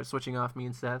going to start switching off me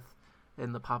and Seth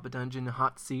in the Papa Dungeon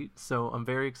hot seat, so I'm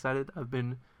very excited.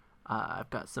 I've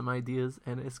got some ideas,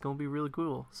 and it's going to be really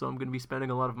cool. So I'm going to be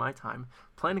spending a lot of my time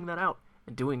planning that out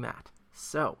and doing that.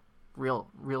 So,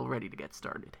 real ready to get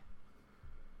started.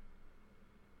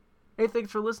 Hey,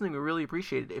 thanks for listening. We really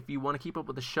appreciate it. If you want to keep up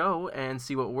with the show and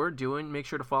see what we're doing, make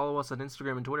sure to follow us on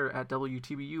Instagram and Twitter at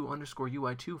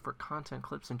WTBU_UI2 for content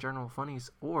clips and general funnies.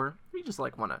 Or if you just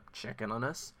want to check in on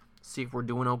us, see if we're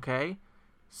doing okay.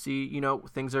 See,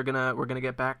 we're gonna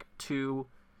get back to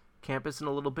campus in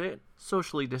a little bit.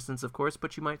 Socially distanced, of course,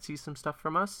 but you might see some stuff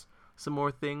from us. Some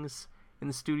more things in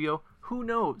the studio. Who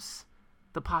knows?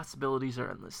 The possibilities are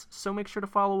endless. So make sure to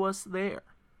follow us there.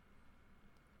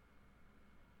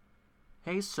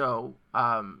 Hey, so,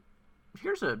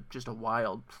 here's just a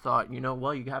wild thought,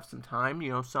 while you have some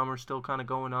time, summer's still kind of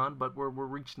going on, but we're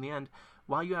reaching the end.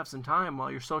 While you have some time,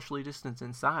 while you're socially distanced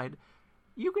inside,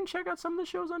 you can check out some of the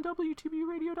shows on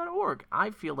WTBUradio.org. I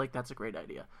feel like that's a great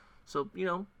idea. So,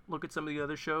 look at some of the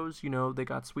other shows, they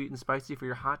got Sweet and Spicy for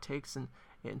your hot takes and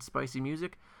spicy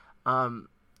music.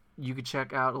 You could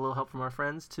check out A Little Help from Our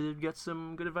Friends to get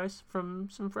some good advice from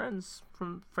some friends,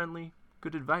 from friendly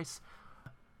good advice.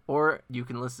 Or you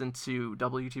can listen to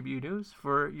WTBU News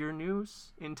for your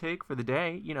news intake for the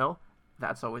day.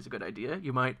 That's always a good idea.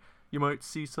 You might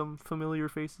see some familiar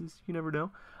faces. You never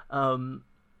know.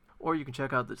 Or you can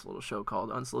check out this little show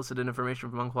called Unsolicited Information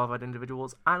from Unqualified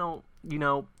Individuals.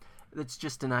 It's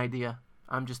just an idea.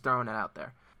 I'm just throwing it out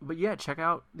there. But yeah, check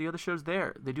out the other shows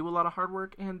there. They do a lot of hard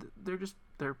work, and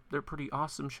they're pretty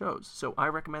awesome shows. So I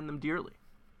recommend them dearly.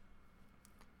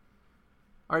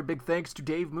 All right, big thanks to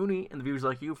Dave Mooney and the Viewers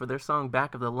Like You for their song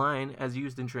Back of the Line, as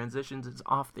used in Transitions. It's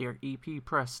off their EP,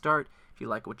 Press Start. If you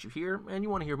like what you hear and you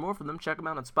want to hear more from them, check them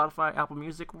out on Spotify, Apple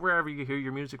Music, wherever you hear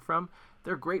your music from.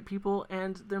 They're great people,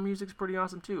 and their music's pretty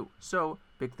awesome too. So,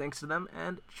 big thanks to them,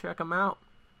 and check them out.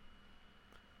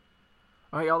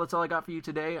 All right, y'all, that's all I got for you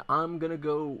today. I'm going to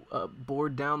go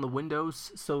board down the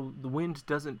windows so the wind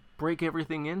doesn't break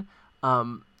everything in.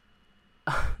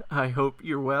 I hope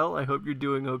you're well. I hope you're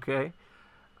doing okay.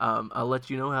 I'll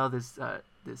let you know how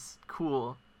this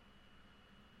cool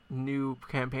new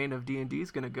campaign of D&D is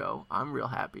going to go. I'm real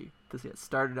happy to get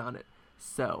started on it.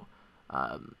 So,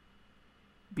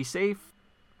 be safe.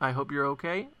 I hope you're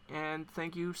okay. And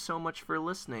thank you so much for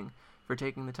listening, for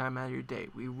taking the time out of your day.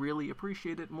 We really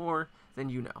appreciate it more than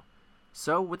you know.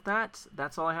 So, with that,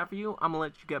 that's all I have for you. I'm going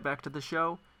to let you get back to the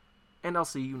show, and I'll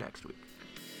see you next week.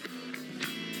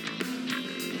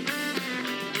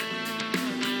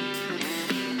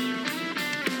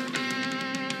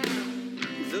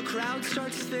 The crowd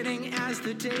starts thinning as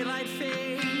the daylight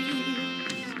fades.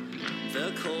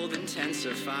 The cold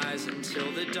intensifies until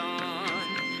the dawn.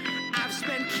 I've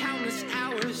spent countless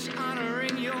hours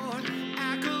honoring your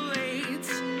accolades,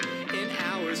 and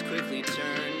hours quickly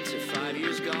turn to 5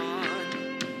 years gone.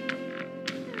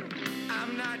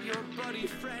 I'm not your buddy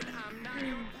Fred, I'm not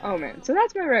your... Oh man, so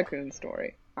that's my raccoon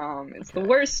story. It's the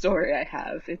worst story I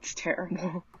have. It's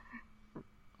terrible.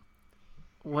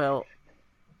 Well,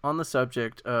 on the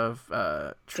subject of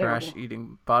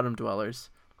trash-eating bottom dwellers,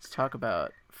 let's talk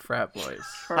about frat boys.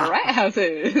 Frat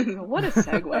houses! What a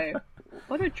segue.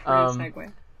 What a true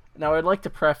segue. Now, I'd like to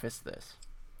preface this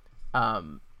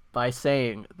by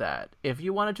saying that if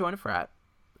you want to join a frat,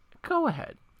 go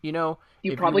ahead. You know,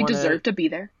 you probably deserve to be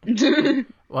there.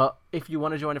 Well, if you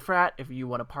want to join a frat, if you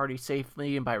want to party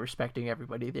safely and by respecting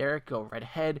everybody there, go right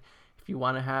ahead. If you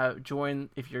want to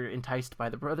if you're enticed by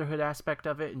the brotherhood aspect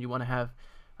of it and you want to have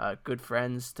good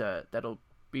friends that'll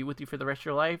be with you for the rest of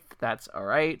your life, that's all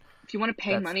right. If you want to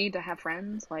pay money to have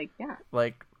friends, yeah.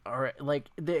 All right,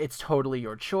 it's totally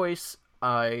your choice.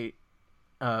 I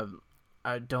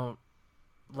don't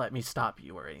let me stop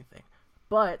you or anything.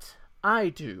 But I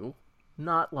do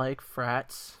not like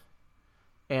frats,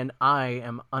 and I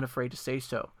am unafraid to say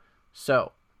so.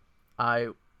 So,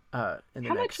 How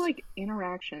much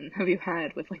interaction have you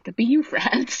had with the BU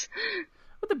frats?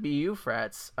 With the BU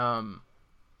frats,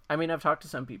 I mean, I've talked to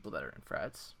some people that are in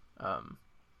frats.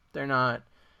 They're not...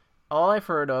 All I've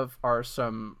heard of are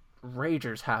some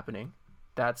ragers happening.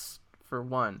 That's for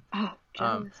one. Oh,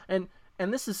 jealous.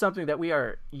 And this is something that we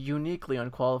are uniquely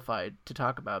unqualified to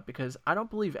talk about, because I don't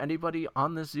believe anybody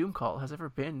on this Zoom call has ever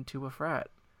been to a frat.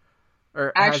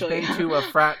 Or actually, has been to a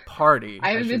frat party.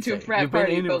 I haven't been to a frat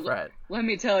party, been but a frat. Let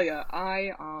me tell you,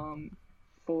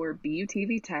 for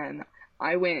BUTV 10,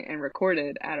 I went and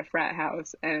recorded at a frat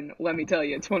house, and let me tell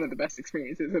you, it's one of the best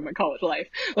experiences of my college life.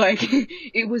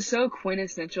 It was so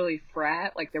quintessentially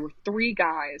frat. There were 3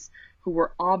 guys who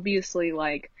were obviously,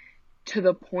 to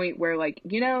the point where,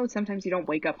 sometimes you don't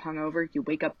wake up hungover, you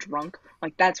wake up drunk.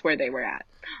 That's where they were at.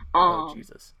 Oh,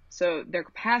 Jesus. So they're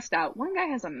passed out. One guy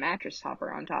has a mattress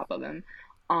topper on top of him.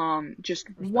 Just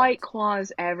White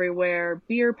Claws everywhere,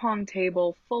 beer pong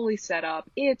table fully set up.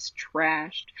 It's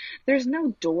trashed. There's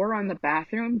no door on the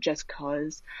bathroom just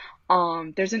 'cause.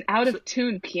 There's an out of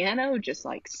tune piano just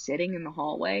sitting in the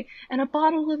hallway, and a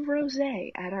bottle of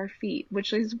rosé at our feet,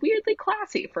 which is weirdly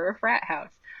classy for a frat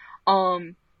house.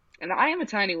 And I am a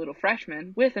tiny little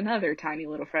freshman with another tiny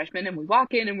little freshman, and we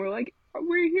walk in and we're like,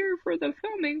 we're here for the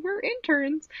filming, we're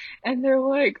interns. And they're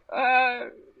like,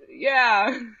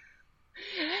 yeah.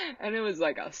 And it was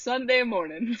a Sunday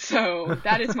morning, so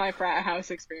that is my frat house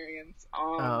experience.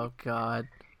 Oh God,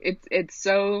 it's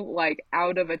so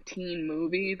out of a teen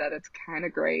movie that it's kind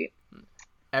of great.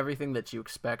 Everything that you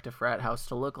expect a frat house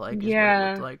to look like is what it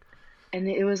looked like. And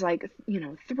it was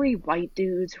 3 white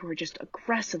dudes who were just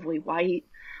aggressively white,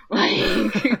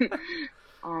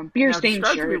 beer stained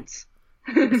shirts.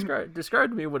 Describe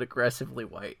to me what aggressively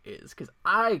white is, because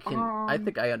I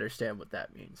think I understand what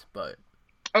that means, but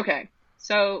okay.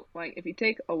 So, if you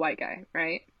take a white guy,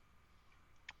 right,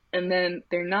 and then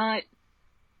they're not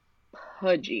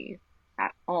pudgy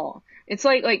at all. It's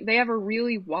like they have a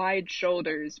really wide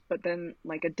shoulders, but then,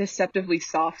 a deceptively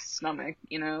soft stomach,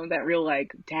 that real,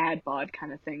 dad bod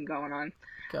kind of thing going on.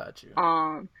 Got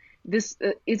you. This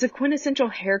is a quintessential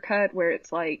haircut where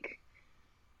it's,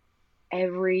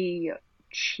 every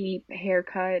cheap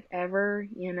haircut ever,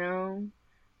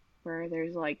 where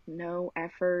there's, no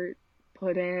effort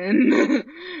put in.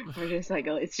 We're just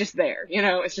it's just there,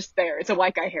 it's just there. It's a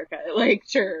white guy haircut,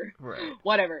 sure, right,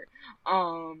 whatever.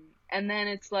 And then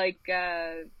it's like,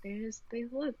 they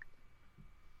look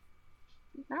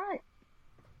not,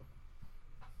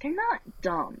 they're not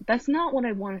dumb. That's not what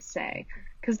I want to say,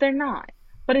 because they're not.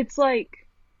 But it's like,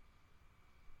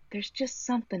 there's just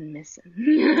something missing.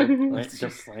 They're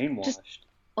brainwashed. Just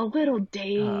a little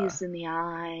daze in the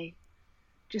eye,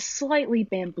 just slightly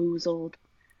bamboozled.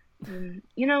 And,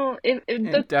 you know,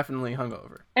 definitely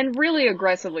hungover. And really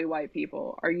aggressively white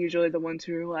people are usually the ones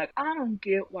who are like, I don't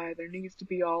get why there needs to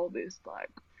be all this, like,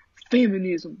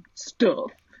 feminism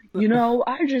stuff. You know,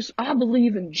 I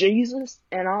believe in Jesus,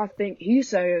 and I think he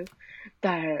says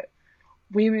that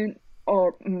women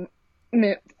are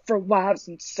meant for wives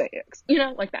and sex. You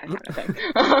know, like that kind of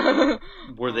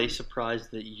thing. Were they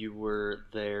surprised that you were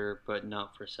there, but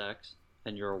not for sex?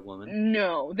 And you're a woman?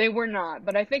 No, they were not.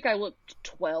 But I think I looked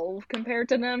 12 compared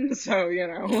to them. So, you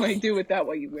know, like, do with that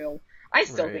what you will. I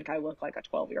still think I look like a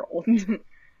 12-year-old.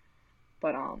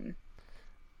 But,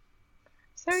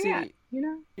 so See, yeah, you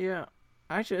know? Yeah.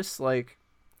 I just, like,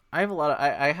 I have a lot of,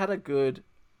 I had a good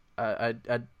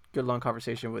long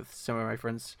conversation with some of my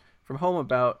friends from home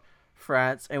about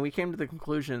frats, and we came to the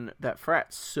conclusion that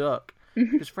frats suck,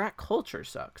 because frat culture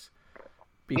sucks.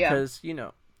 Because, you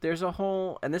know, there's a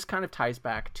whole, and this kind of ties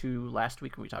back to last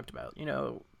week when we talked about, you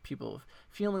know, people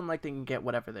feeling like they can get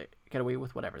away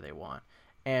with whatever they want.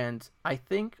 And I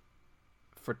think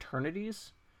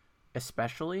fraternities,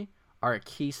 especially, are a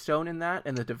keystone in that,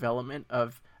 and the development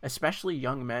of especially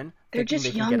young men. They're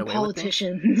just young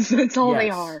politicians. That's all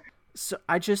they are. So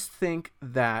I just think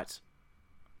that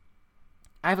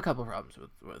I have a couple of problems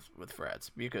with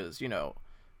frats, because, you know,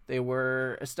 they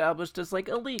were established as like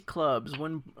elite clubs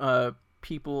when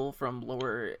people from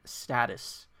lower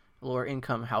status, lower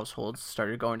income households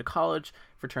started going to college.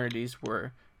 Fraternities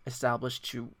were established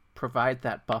to provide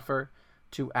that buffer,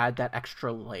 to add that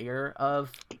extra layer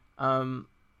of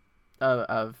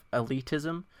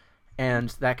elitism, and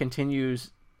that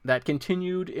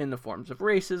continued in the forms of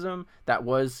racism. That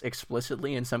was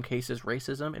explicitly, in some cases,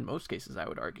 racism. In most cases, I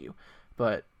would argue.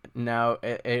 But now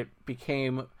it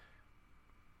became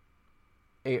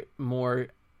a more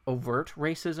overt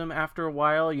racism after a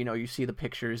while. You know, you see the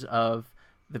pictures of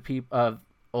of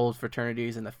old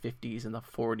fraternities in the 50s and the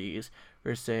 40s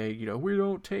where say, you know, we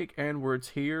don't take N-words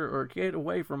here, or get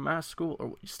away from mass school,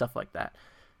 or stuff like that.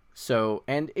 So,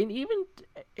 and even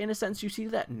in a sense, you see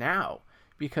that now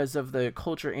because of the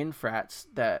culture in frats,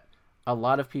 that a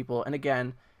lot of people, and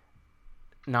again,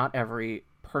 not every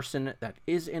person that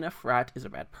is in a frat is a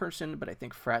bad person, but I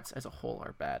think frats as a whole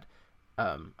are bad.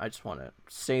 I just want to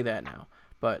say that now.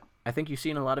 But I think you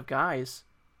see in a lot of guys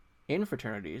in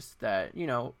fraternities that, you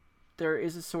know, there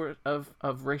is a sort of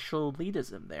racial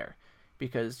elitism there.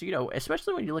 Because, you know,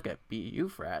 especially when you look at BU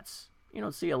frats, you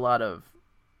don't see a lot of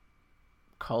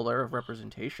color of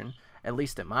representation. At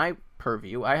least in my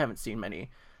purview, I haven't seen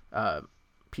many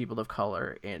people of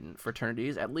color in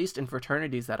fraternities, at least in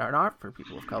fraternities that are not for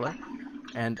people of color.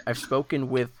 And I've spoken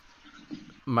with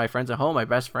my friends at home, my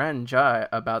best friend, Jai,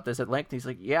 about this at length. He's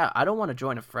like, yeah, I don't want to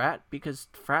join a frat because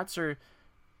frats are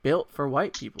built for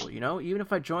white people, you know? Even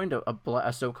if I joined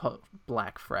a so-called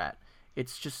black frat,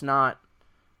 it's just not...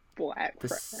 Black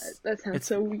frat? That sounds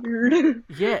so weird.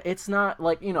 Yeah, it's not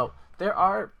like, you know, there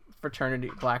are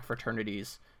black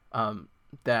fraternities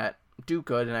that do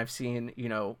good, and I've seen, you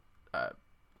know,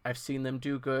 I've seen them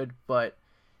do good, but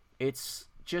it's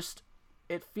just,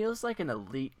 it feels like an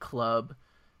elite club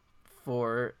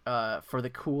for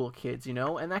the cool kids, you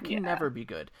know, and that can never be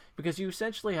good, because you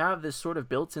essentially have this sort of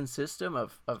built-in system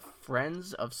of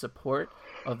friends, of support,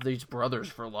 of these brothers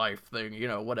for life thing, you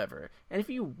know, whatever. And if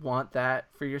you want that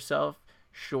for yourself,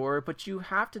 sure, but you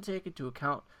have to take into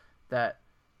account that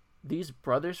these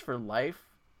brothers for life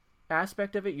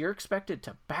aspect of it, you're expected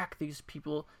to back these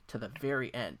people to the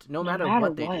very end, no matter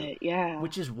what they do. Yeah.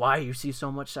 Which is why you see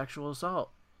so much sexual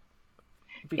assault.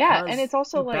 Because and it's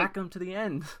also like back them to the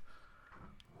end.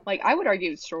 Like, I would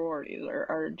argue sororities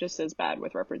are just as bad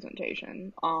with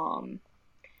representation.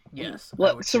 Yes.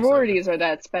 Look, sororities are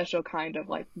that special kind of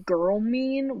like girl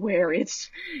mean where it's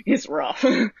rough.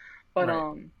 But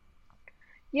right.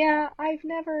 Yeah, I've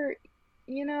never,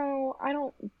 you know, I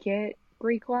don't get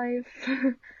Greek life.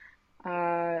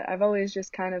 I've always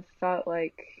just kind of thought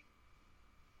like,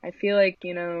 I feel like,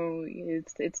 you know,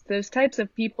 it's those types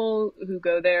of people who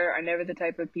go there are never the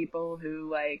type of people who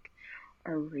like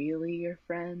are really your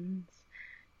friends.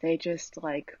 They just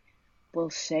like will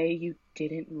say you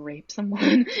didn't rape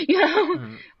someone, you know?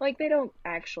 Mm-hmm. Like, they don't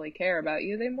actually care about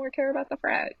you. They more care about the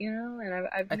frat, you know? And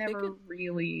I've never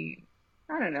really,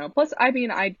 I don't know. Plus, I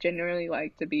mean, I genuinely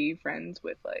like to be friends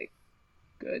with like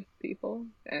good people,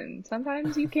 and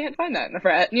sometimes you can't find that in a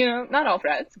frat. You know, not all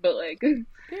frats, but like.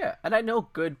 Yeah, and I know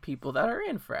good people that are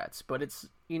in frats, but it's,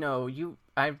 it's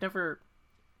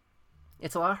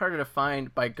a lot harder to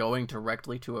find by going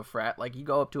directly to a frat. Like, you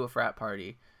go up to a frat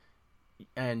party,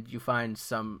 and you find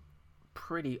some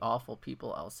pretty awful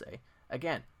people, I'll say.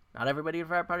 Again, not everybody at a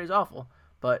frat party is awful,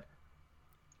 but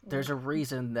there's a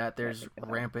reason that there's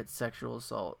rampant sexual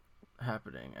assault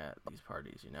happening at these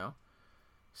parties, you know?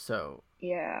 So...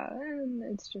 Yeah, and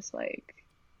it's just, like,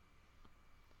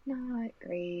 not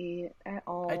great at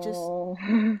all.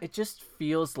 It just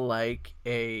feels like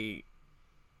it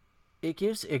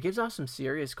gives off some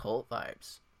serious cult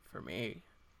vibes for me.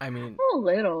 I mean... A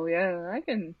little, yeah,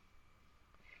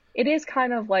 It is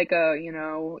kind of like a,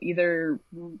 either,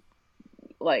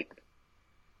 like,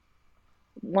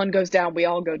 one goes down, we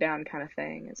all go down kind of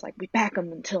thing. It's like, we back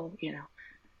them until,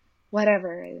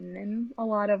 whatever. And then a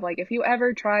lot of, like, if you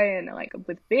ever try and, like,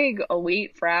 with big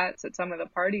elite frats at some of the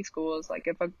party schools, like,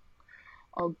 if a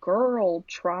girl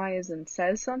tries and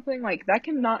says something, like, that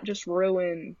can not just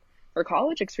ruin her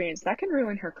college experience, that can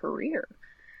ruin her career.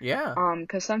 Yeah.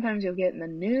 Because sometimes you'll get in the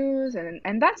news,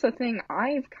 and that's the thing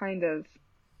I've kind of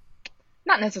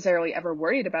not necessarily ever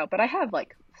worried about, but I have,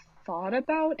 like, thought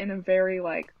about in a very,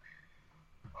 like,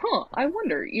 I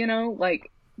wonder, like,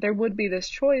 there would be this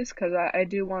choice, because I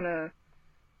do want to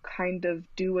kind of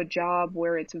do a job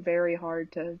where it's very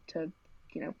hard to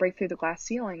break through the glass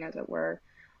ceiling, as it were.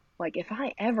 Like, if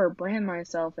I ever brand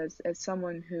myself as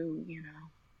someone who,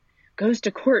 goes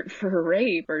to court for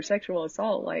rape or sexual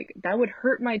assault, like, that would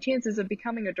hurt my chances of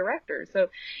becoming a director. So,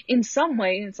 in some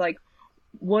way, it's like,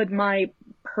 would my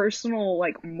personal,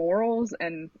 like, morals,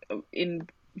 and in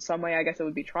some way, I guess it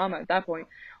would be trauma at that point,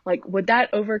 like, would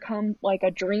that overcome, like, a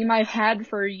dream I've had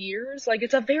for years? Like,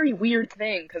 it's a very weird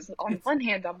thing, because on one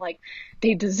hand, I'm like,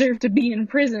 they deserve to be in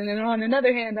prison, and on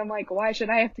another hand, I'm like, why should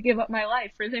I have to give up my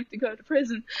life for them to go to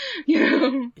prison?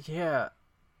 Yeah,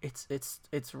 it's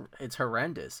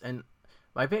horrendous, and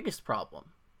my biggest problem,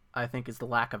 I think, is the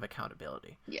lack of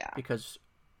accountability. Yeah. Because,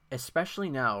 especially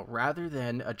now, rather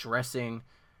than addressing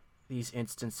these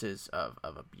instances of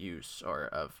abuse or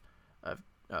of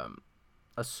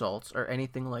assaults or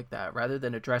anything like that, rather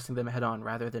than addressing them head on,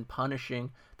 rather than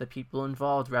punishing the people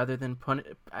involved, rather than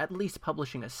at least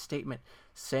publishing a statement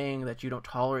saying that you don't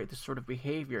tolerate this sort of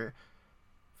behavior,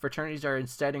 fraternities are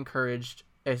instead encouraged,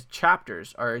 as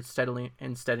chapters are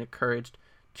instead encouraged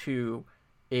to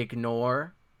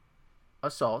ignore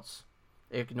assaults,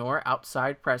 ignore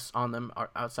outside press on them, or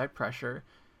outside pressure,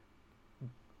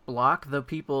 block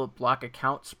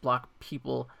accounts, block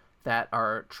people that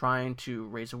are trying to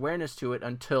raise awareness to it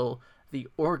until the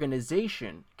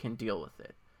organization can deal with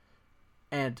it.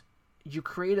 And you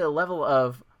create a level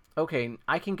of, okay,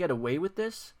 I can get away with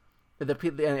this.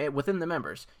 Within the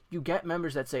members, you get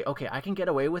members that say, okay, I can get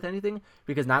away with anything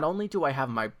because not only do I have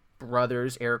my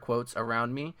brothers, air quotes,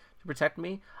 around me to protect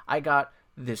me, I got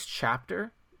this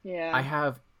chapter. Yeah. I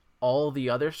have all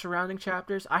the other surrounding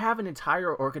chapters. I have an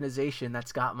entire organization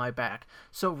that's got my back.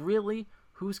 So really,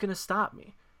 who's going to stop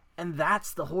me? And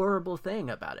that's the horrible thing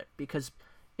about it, because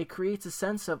it creates a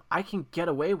sense of I can get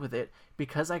away with it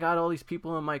because I got all these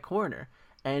people in my corner.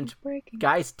 And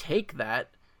guys take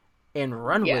that and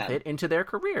run with it into their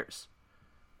careers.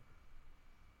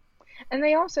 And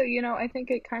they also, I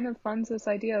think it kind of funds this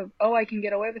idea of, oh, I can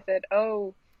get away with it.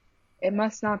 Oh, it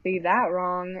must not be that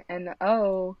wrong. And,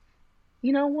 oh,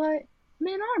 you know what?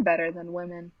 Men are better than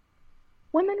women.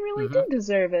 Women really do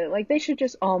deserve it. Like, they should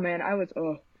just, oh, man, if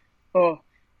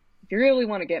you really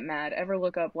want to get mad, ever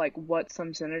look up, like, what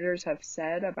some senators have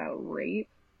said about rape.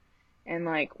 And,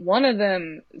 like, one of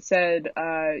them said,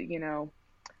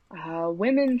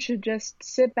 women should just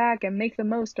sit back and make the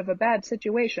most of a bad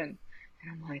situation.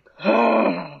 And I'm like,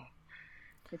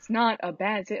 it's not a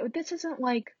bad situation.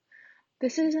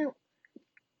 This isn't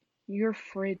your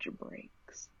fridge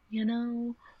breaks,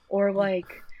 Or, like,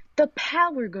 the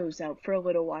power goes out for a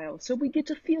little while, so we get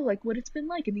to feel like what it's been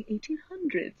like in the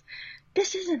 1800s.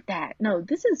 This isn't that. No,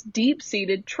 this is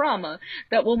deep-seated trauma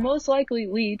that will most likely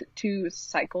lead to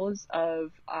cycles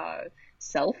of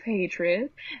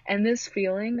self-hatred and this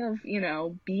feeling of,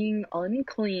 being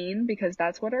unclean, because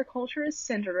that's what our culture is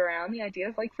centered around. The idea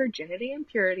of, like, virginity and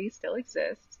purity still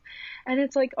exists. And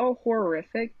it's, like, a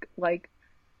horrific, like,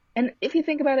 and if you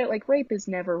think about it, like, rape is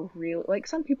never real. Like,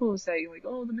 some people will say, like,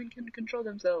 oh, the men can control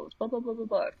themselves, blah, blah, blah, blah,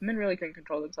 blah. If men really can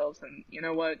control themselves, then you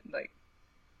know what? Like,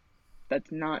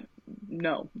 that's not,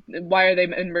 no. Why are they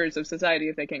members of society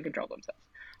if they can't control themselves?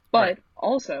 But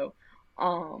also,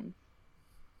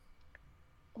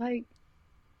 like,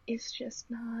 it's just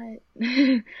not,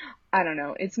 I don't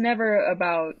know. It's never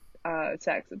about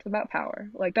sex. It's about power.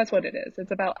 Like, that's what it is.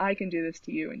 It's about, I can do this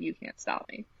to you and you can't stop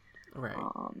me. Right.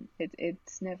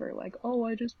 It's never like, oh,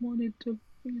 I just wanted to,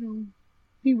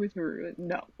 be with her.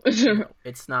 No. No,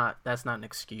 it's not. That's not an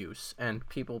excuse. And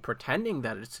people pretending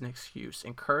that it's an excuse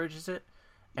encourages it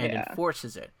and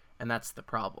enforces it. And that's the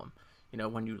problem.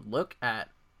 When you look at,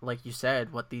 like you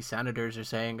said, what these senators are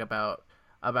saying about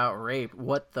rape,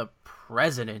 what the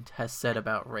president has said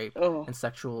about rape and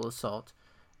sexual assault,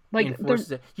 like,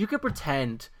 enforces it. You could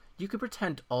pretend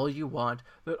all you want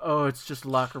that, it's just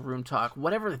locker room talk,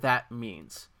 whatever that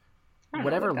means.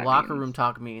 Whatever locker room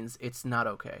talk means, it's not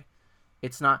okay.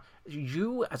 It's not.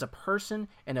 You as a person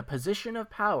in a position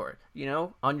of power,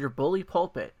 on your bully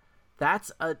pulpit,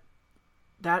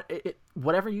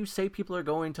 whatever you say, people are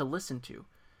going to listen to.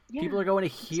 Yeah, people are going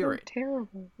to hear it.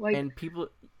 Terrible. And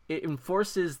it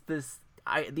enforces the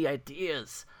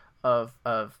ideas of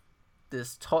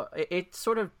this talk. It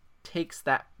sort of takes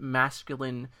that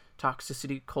masculine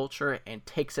toxicity culture and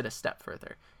takes it a step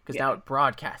further, because now it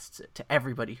broadcasts it to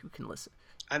everybody who can listen.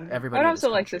 Everybody. I'd also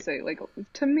like to say, like,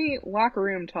 to me, locker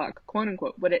room talk, quote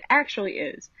unquote, what it actually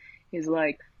is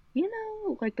like,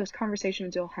 like those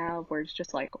conversations you'll have where it's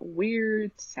just like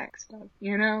weird sex stuff,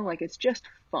 like it's just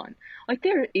fun. Like,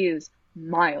 there is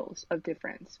miles of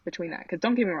difference between that, because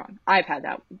don't get me wrong, I've had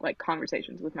that, like,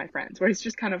 conversations with my friends where it's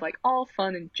just kind of like all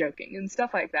fun and joking and stuff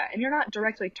like that, and you're not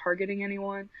directly targeting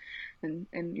anyone,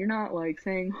 and you're not like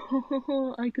saying,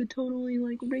 I could totally,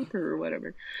 like, rape her or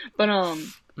whatever, but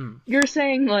you're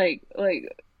saying like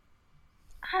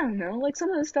I don't know, like some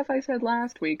of the stuff I said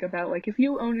last week about, like, if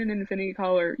you own an infinity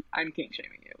collar, I'm kink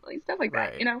shaming you, like stuff like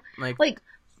that, like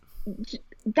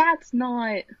that's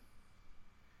not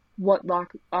what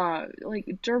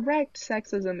direct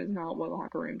sexism is not what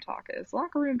locker room talk is.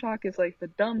 Locker room talk is like the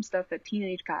dumb stuff that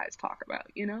teenage guys talk about,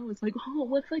 it's like,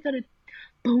 what if I got a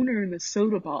boner in the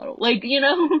soda bottle, like,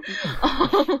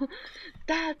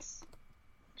 that's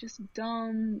just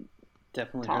dumb.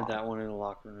 Definitely talk. Heard that one in the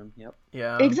locker room. Yep.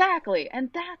 Yeah. Exactly,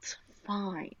 and that's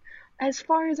fine. As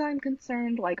far as I'm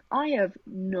concerned, like, I have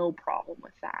no problem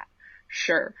with that.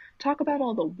 Sure, talk about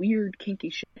all the weird kinky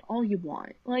shit all you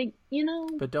want, like,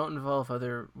 but don't involve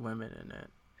other women in it.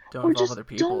 Don't involve other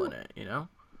people in it.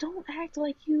 Don't act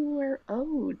like you are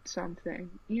owed something.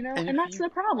 And that's the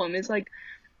problem. Is like,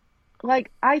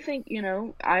 I think,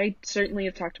 I certainly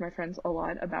have talked to my friends a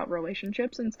lot about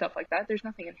relationships and stuff like that. There's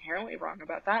nothing inherently wrong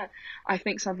about that. I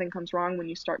think something comes wrong when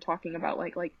you start talking about,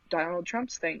 like Donald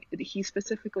Trump's thing. He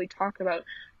specifically talked about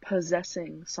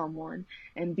possessing someone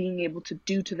and being able to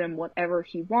do to them whatever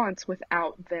he wants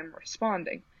without them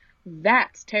responding.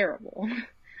 That's terrible.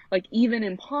 Like, even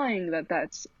implying that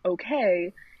that's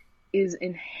okay is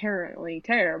inherently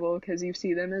terrible, because you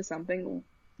see them as something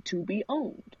to be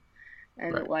owned.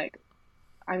 And, like,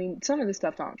 I mean, some of the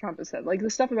stuff Donald Trump has said, like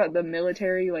the stuff about the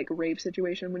military, like, rape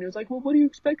situation, when he was like, well, what do you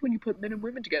expect when you put men and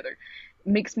women together?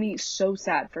 Makes me so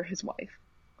sad for his wife.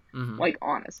 Mm-hmm. Like,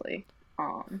 honestly.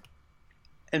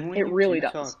 And when it really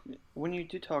does. When you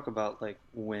do talk about, like,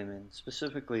 women,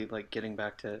 specifically, like, getting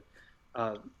back to,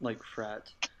 like,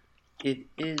 frats, it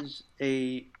is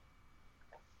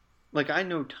like, I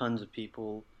know tons of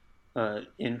people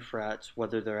in frats,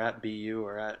 whether they're at BU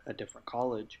or at a different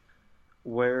college,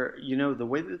 where, the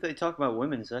way that they talk about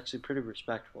women is actually pretty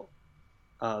respectful.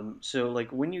 So,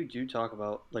 like, when you do talk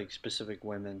about, like, specific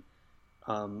women,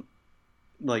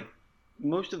 like,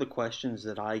 most of the questions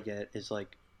that I get is,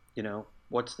 like,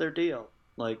 what's their deal?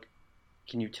 Like,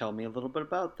 can you tell me a little bit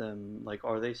about them? Like,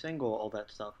 are they single? All that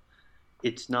stuff.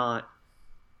 It's not,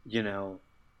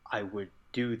 I would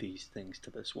do these things to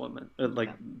this woman,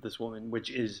 this woman,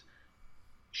 which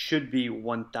should be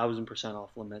 1,000%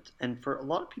 off limits. And for a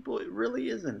lot of people, it really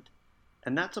isn't.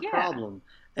 And that's a problem.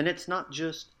 And it's not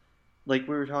just, like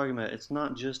we were talking about, it's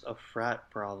not just a frat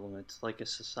problem. It's like a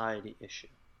society issue.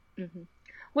 Mm-hmm.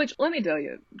 Which, let me tell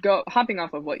you, hopping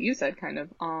off of what you said, kind of,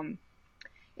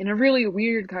 in a really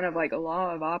weird kind of like a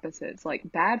law of opposites,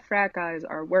 like, bad frat guys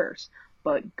are worse,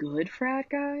 but good frat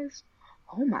guys?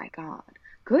 Oh my God.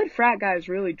 Good frat guys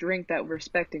really drink that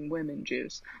respecting women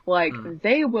juice. Like,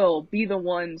 they will be the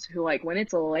ones who, like, when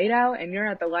it's late out and you're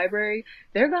at the library,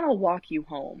 they're gonna walk you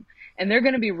home. And they're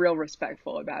gonna be real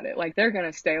respectful about it. Like, they're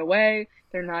gonna stay away.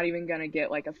 They're not even gonna get,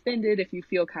 like, offended if you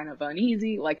feel kind of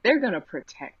uneasy. Like, they're gonna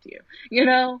protect you,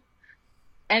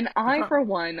 And I, for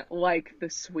one, like the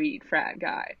sweet frat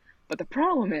guy. But the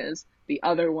problem is, the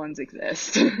other ones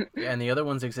exist. Yeah, and the other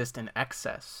ones exist in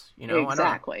excess.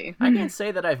 Exactly. I can't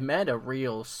say that I've met a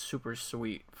real super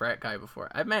sweet frat guy before.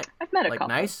 I've met a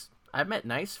couple. I've met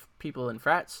nice people in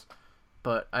frats,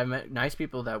 but I've met nice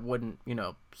people that wouldn't,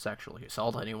 sexually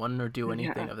assault anyone or do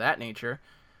anything of that nature.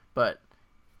 but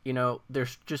you know,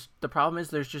 there's just the problem is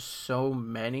there's just so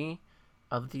many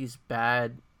of these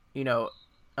bad, you know,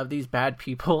 of these bad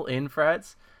people in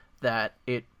frats that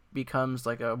it becomes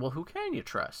like a, well, who can you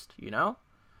trust, you know?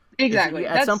 Exactly.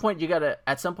 At some point you gotta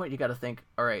think,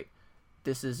 all right,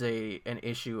 this is an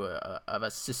issue of a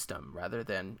system rather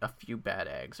than a few bad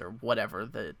eggs or whatever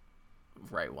the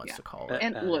right wants to call it.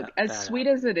 And look, as sweet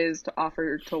as it is to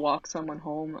offer to walk someone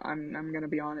home, I'm gonna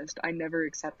be honest, I never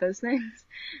accept those things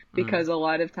because a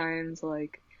lot of times,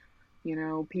 like, you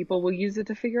know, people will use it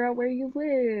to figure out where you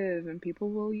live, and people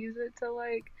will use it to,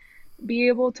 like, be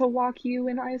able to walk you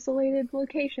in isolated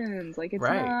locations. Like, it's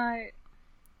not.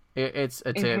 It's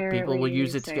people will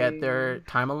use it to get their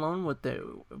time alone with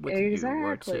you.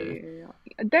 Or to...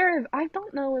 I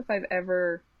don't know if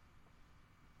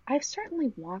I've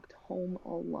certainly walked home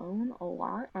alone a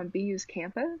lot on BU's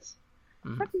campus,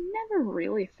 but I've never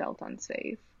really felt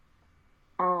unsafe.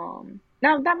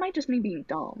 Now that might just me being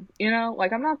dumb, you know,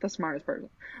 like, I'm not the smartest person.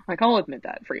 Like, I'll admit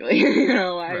that freely, you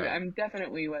know, I'm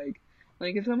definitely like,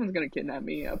 if someone's gonna kidnap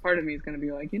me, a part of me is gonna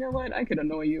be like, you know what, I could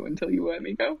annoy you until you let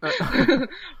me go.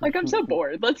 Like, I'm so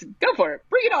bored. Let's go for it.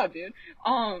 Bring it on, dude.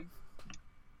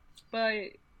 But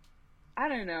I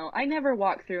don't know. I never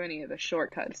walk through any of the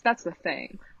shortcuts. That's the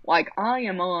thing. Like, I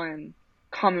am on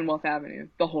Commonwealth Avenue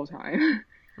the whole time.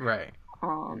 Right.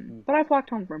 But I've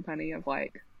walked home from plenty of,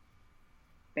 like,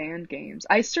 band games.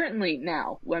 I certainly,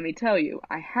 now, let me tell you,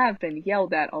 I have been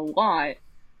yelled at a lot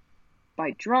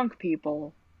by drunk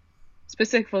people,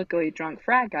 specifically drunk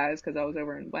frat guys, because I was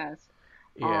over in West.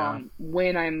 Yeah.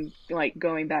 When I'm, like,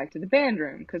 going back to the band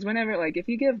room, because whenever, like, if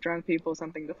you give drunk people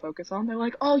something to focus on, they're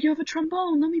like, oh, you have a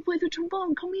trombone, let me play the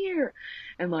trombone, come here.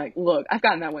 And, like, look, I've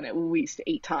gotten that one at least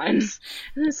 8 times.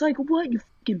 And it's like, what, you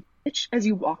fucking bitch, as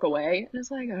you walk away. And it's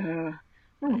like, I don't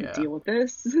want to deal with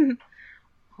this.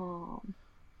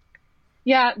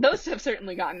 Yeah, those have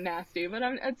certainly gotten nasty, but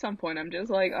at some point I'm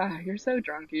just like, you're so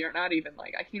drunk, you're not even,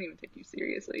 like, I can't even take you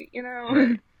seriously, you know?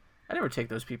 Right. I never take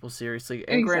those people seriously.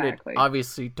 And granted,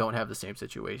 obviously don't have the same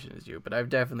situation as you, but I've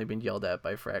definitely been yelled at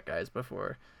by frat guys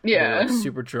before. Yeah. They're, like,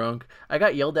 super drunk. I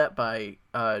got yelled at by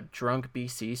drunk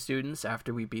BC students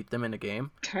after we beat them in a game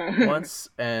once,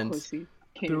 and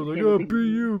they were like, oh,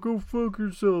 BU, go fuck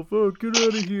yourself, oh, get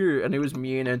out of here. And it was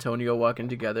me and Antonio walking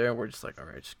together, and we're just like, all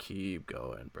right, just keep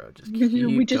going, bro, just keep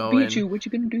going. We just beat you, what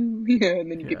you gonna do? Yeah,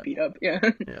 and then you get beat up, yeah.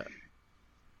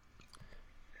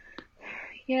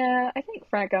 Yeah, I think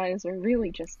frat guys are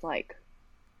really just, like,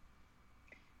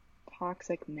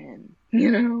 toxic men, you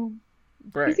know?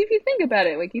 Right. Because if you think about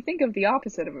it, like, you think of the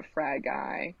opposite of a frat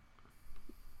guy.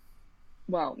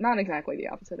 Well, not exactly the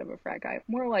opposite of a frat guy.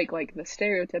 More like the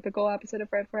stereotypical opposite of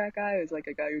frat guy is, like,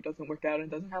 a guy who doesn't work out and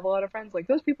doesn't have a lot of friends. Like,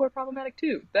 those people are problematic,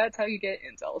 too. That's how you get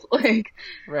incels. Like...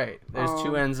 Right. There's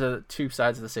two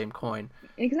sides of the same coin.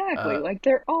 Exactly. Like,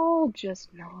 they're all just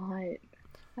not...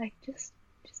 Like, just...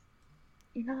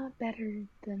 You're not better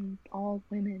than all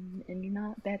women, and you're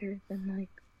not better than, like,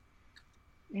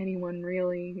 anyone,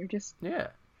 really. You're just... Yeah.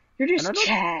 You're just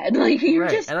Chad. Like, you're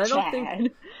just and I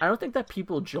Chad. don't think that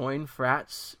people join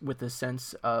frats with a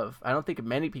sense of... I don't think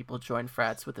many people join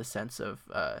frats with a sense of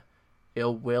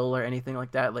ill will or anything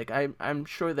like that. Like, I'm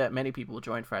sure that many people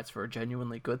join frats for a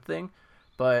genuinely good thing,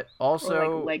 but also...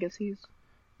 Or, like, legacies.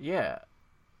 Yeah.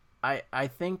 I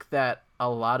think that a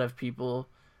lot of people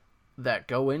that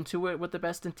go into it with the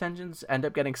best intentions end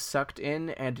up getting sucked in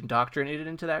and indoctrinated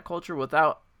into that culture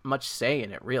without much say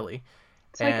in it, really.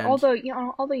 It's like all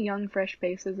the young fresh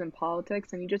faces in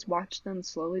politics, and you just watch them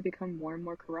slowly become more and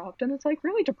more corrupt, and it's, like,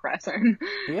 really depressing.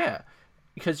 Yeah,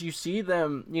 because you see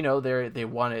them, you know, they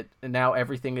want it, and now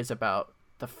everything is about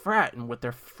the frat and with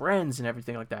their friends and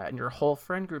everything like that, and your whole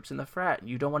friend group's in the frat, and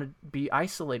you don't want to be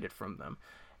isolated from them,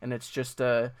 and it's just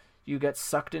you get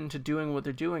sucked into doing what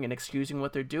they're doing and excusing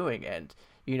what they're doing, and,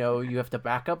 you know, you have to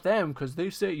back up them because they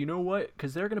say, you know what,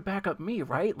 because they're going to back up me,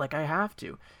 right? Like, I have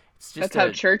to. It's just That's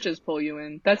how churches pull you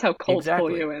in. That's how cults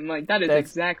pull you in. Like, that's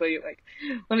exactly, like,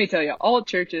 let me tell you, all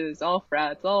churches, all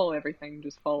frats, all everything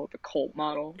just follow the cult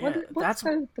model. Yeah, what's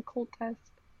the cult test?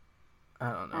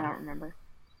 I don't know. I don't remember.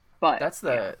 But that's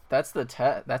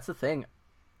the thing.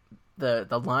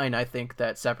 The line, I think,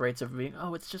 that separates it from being,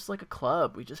 oh, it's just like a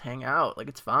club, we just hang out, like,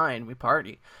 it's fine, we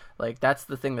party. Like, that's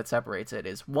the thing that separates it,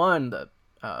 is one, the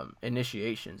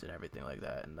initiations and everything like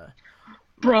that, and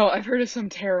bro, I've heard of some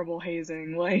terrible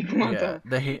hazing. Like,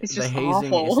 it's just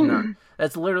hazing awful. Is not,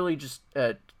 that's literally just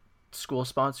school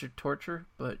sponsored torture,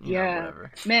 but you know,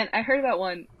 whatever. Man, I heard about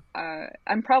one.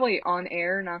 I'm probably on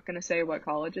air, not gonna say what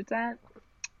college it's at,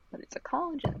 but it's a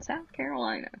college in South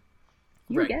Carolina.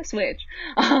 You right. guess which?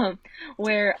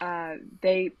 Where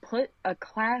they put a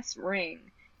class ring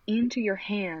into your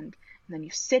hand, and then you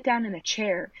sit down in a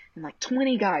chair, and like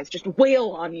 20 guys just wail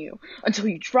on you until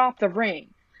you drop the ring,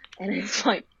 and it's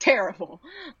like terrible.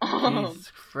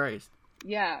 Jesus Christ.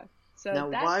 Yeah. So Now,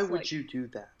 that's, why would like, you do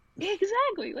that?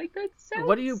 exactly, like, that sounds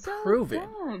What are you so proving?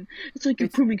 dumb. It's like you're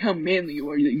proving how manly you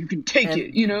are, that you can take And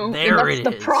it, you know? there And that's it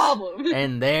the is. problem.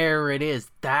 And there it is.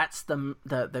 That's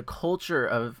the culture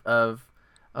of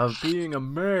being a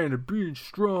man and being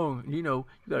strong. You know,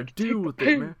 you gotta deal with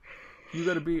it, man. You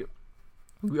gotta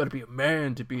be a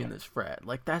man to be in this frat.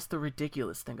 Like, that's the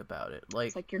ridiculous thing about it. Like,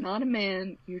 It's like, you're not a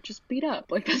man, you're just beat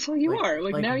up. Like, that's all you Like- are.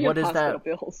 Like, like, now you what have is hospital that?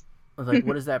 bills. like,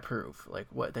 what does that prove? Like,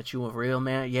 what, that you a real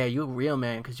man? Yeah, you a real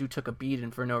man because you took a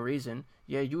beating for no reason.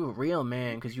 Yeah, you a real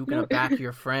man because you gonna back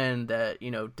your friend that,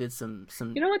 you know, did some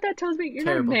You know what that tells me? You're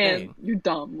not a terrible man. thing. You're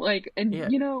dumb. Like, and Yeah.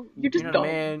 you know, you're just You're not dumb.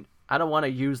 a man. I don't want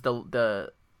to use the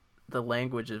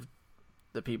language of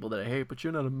the people that I hate, but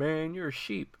you're not a man. You're a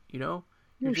sheep. You know.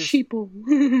 You're just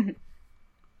sheeple.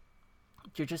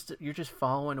 you're just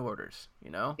following orders. You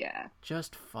know. Yeah,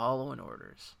 Just following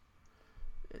orders.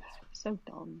 It's so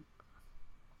dumb.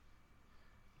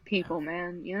 People,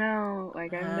 man. You know,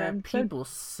 like I'm so people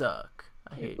suck.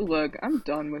 I hate. Look, I'm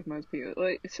done with most people.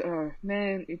 Like,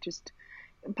 man, it just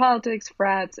politics,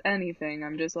 frats, anything.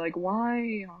 I'm just like,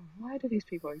 why do these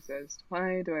people exist?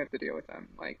 Why do I have to deal with them?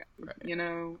 Like, Right. you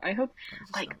know, I hope,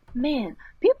 just like, don't- man,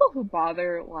 people who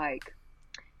bother, like,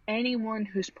 anyone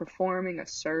who's performing a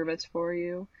service for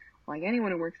you, like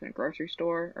anyone who works in a grocery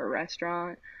store or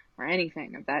restaurant or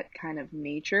anything of that kind of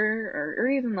nature, or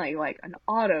even like an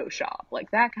auto shop,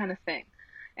 like that kind of thing,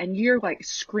 and you're like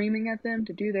screaming at them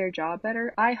to do their job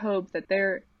better, I hope that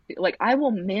they're like, I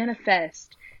will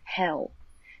manifest hell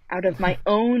out of my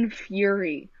own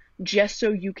fury just so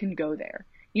you can go there,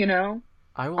 you know?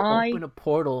 I will open a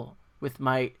portal with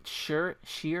my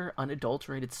sheer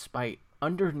unadulterated spite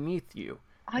underneath you,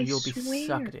 and you'll be swear.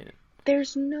 sucked in it.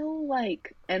 There's no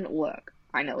like, and look,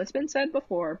 I know it's been said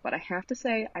before, but I have to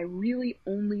say, I really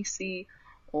only see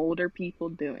older people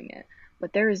doing it.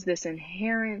 But there is this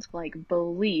inherent like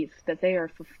belief that they are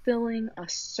fulfilling a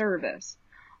service.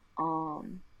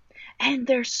 And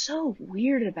they're so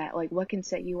weird about like what can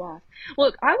set you off.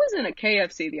 Look, I was in a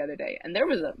KFC the other day, and there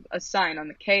was a sign on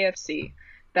the KFC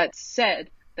that said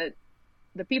that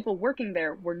the people working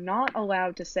there were not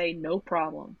allowed to say no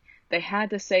problem. They had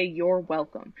to say you're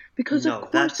welcome, because No, of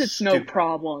course that's it's no stupid.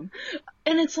 problem.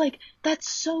 And it's like, that's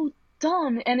so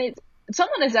dumb. And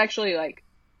someone has actually like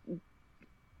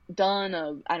done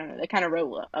I don't know, they kind of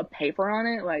wrote a paper on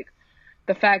it, like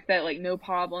the fact that like no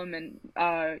problem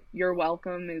and you're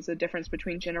welcome is a difference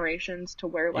between generations, to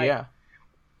where like Yeah.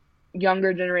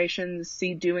 younger generations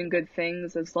see doing good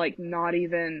things as like not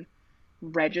even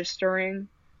registering.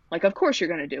 Like, of course you're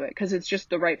going to do it because it's just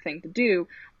the right thing to do.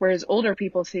 Whereas older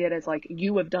people see it as like,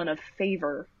 you have done a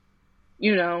favor,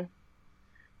 you know?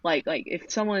 Like if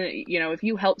someone, you know, if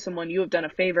you help someone, you have done a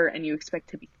favor and you expect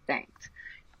to be thanked.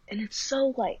 And it's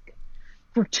so like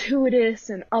gratuitous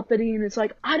and uppity, and it's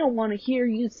like, I don't want to hear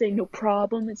you say no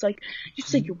problem. It's like, you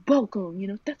say you're welcome, you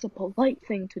know, that's a polite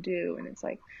thing to do. And it's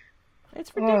like,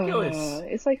 It's ridiculous.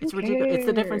 it's like, It's who ridiculous. It's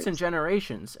the difference in cares?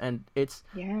 generations, and it's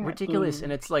Yeah, ridiculous.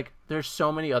 And it's like, there's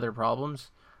so many other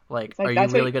problems. Like, like, are you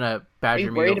that's what- really gonna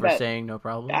badger me worried over about saying no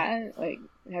problem? That, like,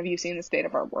 have you seen the state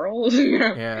of our world? You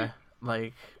know? Yeah,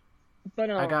 like,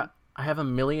 But I have a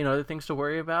million other things to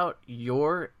worry about.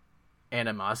 Your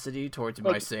animosity towards my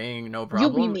Like, saying no you be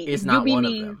problem me. is You not be one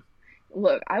me. of them.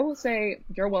 Look, I will say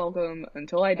you're welcome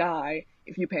until I die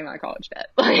if you pay my college debt.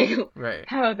 Like, Right.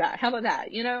 how about that? How about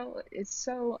that? You know, it's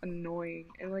so annoying.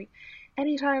 And like,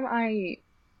 anytime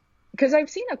because I've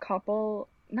seen a couple,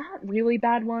 not really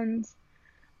bad ones,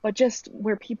 but just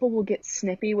where people will get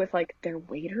snippy with like their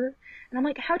waiter. And I'm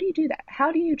like, how do you do that?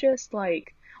 How do you just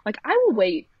like I will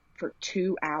wait for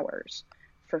 2 hours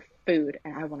for food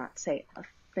and I will not say a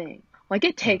thing. Like,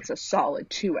 it takes a solid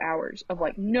 2 hours of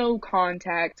like no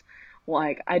contact.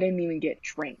 Like, I didn't even get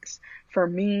drinks for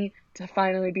me to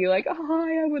finally be like, oh,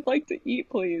 hi, I would like to eat,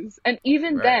 please. And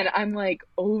even Right. then, I'm like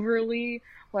overly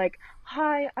like,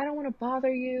 hi, I don't want to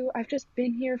bother you. I've just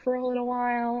been here for a little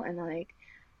while, and like,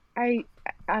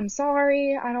 I'm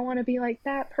sorry. I don't want to be like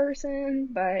that person,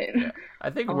 but I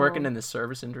think working in the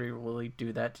service industry will really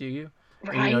do that to you.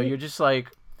 And, you know, Right? you're just like,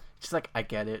 I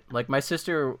get it. Like, my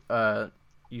sister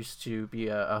used to be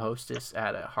a hostess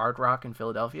at a Hard Rock in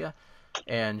Philadelphia,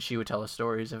 and she would tell us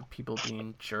stories of people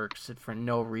being jerks for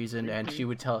no reason, and she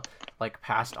would tell like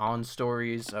passed on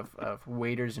stories of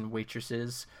waiters and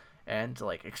waitresses, and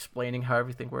like explaining how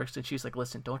everything works. And she's like,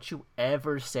 listen, don't you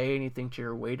ever say anything to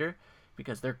your waiter,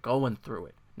 because they're going through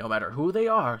it. No matter who they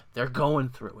are, they're going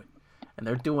through it, and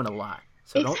they're doing a lot.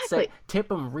 So don't Exactly. say tip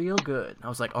them real good. And I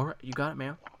was like, all right, you got it,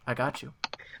 man. I got you.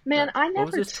 Man, I What never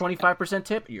was this 25%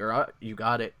 tip? You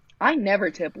got it. I never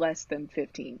tip less than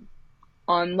 15.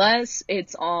 Unless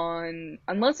it's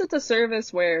a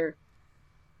service where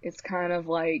it's kind of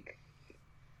like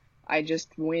I just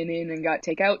went in and got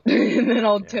takeout and then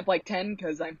I'll tip like 10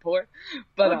 because I'm poor.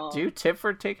 But Oh, do you tip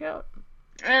for takeout?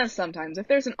 sometimes if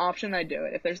there's an option, I do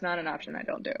it. If there's not an option, I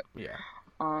don't do it. Yeah.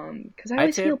 Because I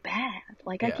always feel bad.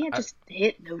 Like, I can't just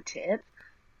hit no tip.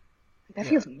 That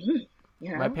feels mean,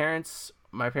 you know? My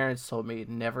parents told me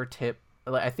never tip.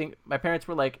 Like, I think my parents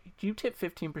were like, "Do you tip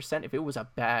 15% if it was a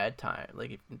bad time?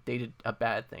 Like, if they did a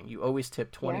bad thing, you always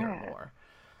tip 20 or more."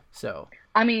 So,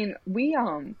 I mean, we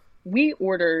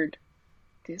ordered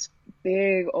this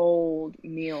big old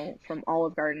meal from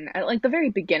Olive Garden at like the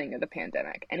very beginning of the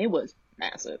pandemic, and it was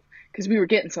massive because we were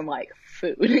getting some like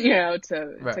food, you know,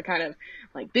 to kind of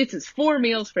like, this is 4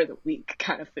 meals for the week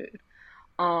kind of food.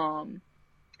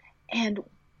 And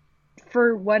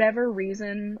for whatever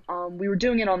reason, we were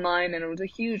doing it online, and it was a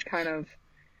huge kind of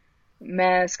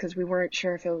mess because we weren't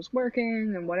sure if it was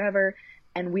working and whatever.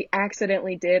 And we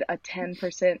accidentally did a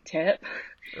 10% tip.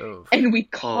 Oof. And we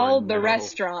called the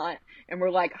restaurant and we're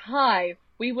like, "Hi,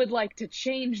 we would like to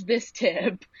change this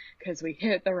tip," because we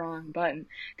hit the wrong button.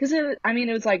 Because it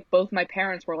was like both my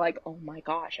parents were like, "Oh my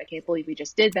gosh, I can't believe we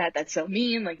just did that. That's so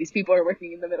mean. Like, these people are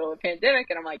working in the middle of a pandemic."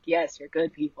 And I'm like, "Yes, you're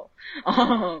good people."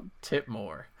 Tip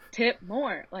more. Tip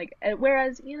more. Like,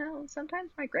 whereas, you know, sometimes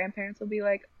my grandparents will be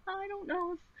like, "I don't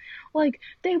know if, like,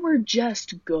 they were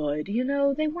just good, you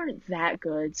know, they weren't that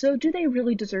good. So do they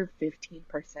really deserve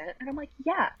 15%? And I'm like,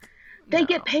 yeah, they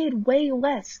get paid way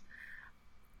less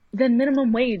than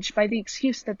minimum wage by the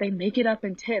excuse that they make it up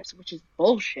in tips, which is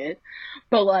bullshit.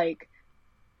 But like,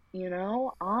 you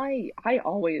know, I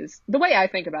always, the way I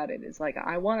think about it is like,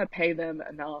 I want to pay them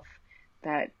enough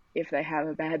that if they have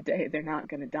a bad day, they're not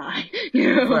going to die.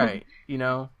 You know? Right. You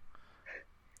know,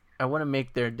 I want to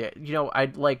make their day. You know, I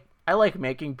like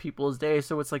making people's day,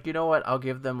 so it's like, you know what, I'll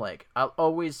give them, like, I'll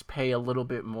always pay a little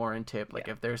bit more in tip. Like,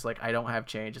 if there's like, I don't have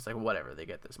change, it's like, whatever, they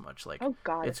get this much. Like, oh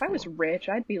god, if cool. I was rich,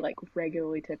 I'd be like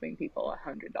regularly tipping people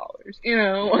 $100, you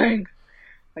know,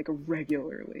 like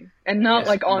regularly, and not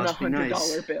like on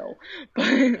 $100 bill,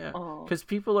 but because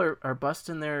people are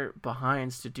busting their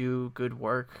behinds to do good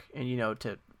work, and you know,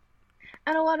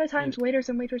 and a lot of times waiters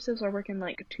and waitresses are working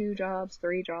like 2 jobs,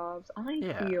 3 jobs. I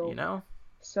feel, you know,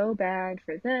 so bad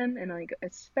for them. And like,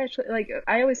 especially like,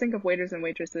 I always think of waiters and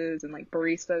waitresses and like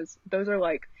baristas. Those are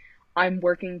like, I'm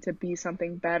working to be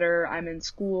something better. I'm in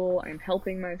school. I'm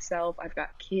helping myself. I've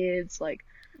got kids. Like,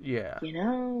 you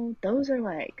know, those are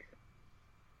like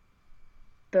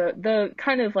the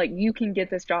kind of like, you can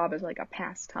get this job as like a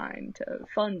pastime to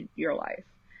fund your life.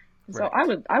 So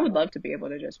I would love to be able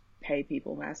to just pay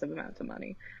people massive amounts of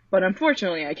money, but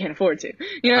unfortunately I can't afford to,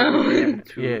 you know?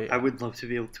 I would love to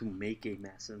be able to make a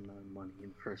massive amount of money in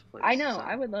the first place. I know, so.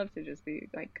 I would love to just be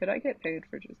like, could I get paid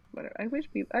for just whatever? I wish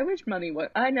money was,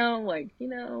 I know, like, you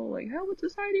know, like, how would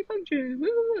society function?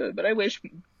 But I wish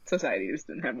society just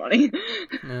didn't have money.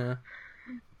 Yeah.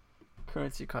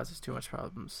 Currency causes too much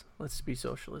problems. Let's be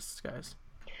socialists, guys.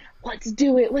 Let's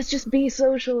do it. Let's just be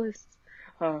socialists.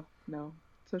 No.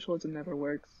 Socialism never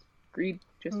works. Greed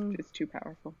just is too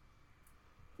powerful.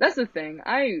 That's the thing.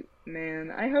 I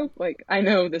hope, like, I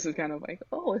know this is kind of like,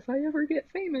 oh, if I ever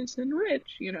get famous and rich,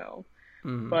 you know.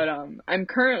 But I'm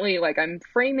currently, like, I'm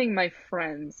framing my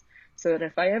friends so that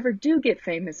if I ever do get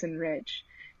famous and rich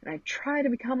and I try to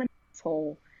become an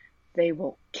asshole, they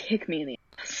will kick me in the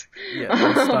ass. Yeah,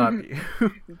 they'll stop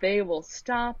you. They will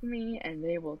stop me and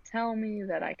they will tell me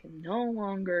that I can no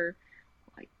longer,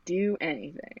 like, do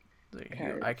anything.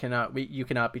 You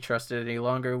cannot be trusted any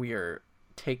longer. We are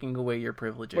taking away your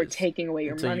privileges. We're taking away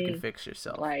your money. Until you can fix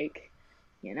yourself. Like,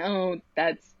 you know,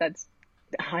 that's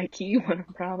high key what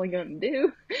I'm probably gonna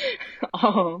do.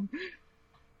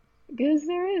 Because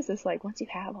there is this, like, once you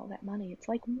have all that money, it's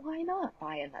like, why not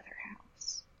buy another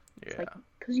house? It's like,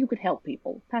 because you could help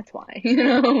people. That's why. You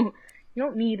know, you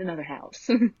don't need another house.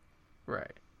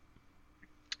 Right.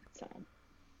 So,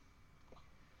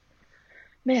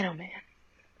 man, oh man.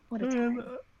 What a time.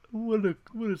 What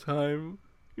a time.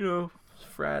 You know,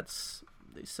 frats,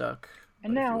 they suck.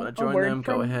 And but now, if you want to join them,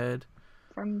 go ahead.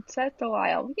 From Seth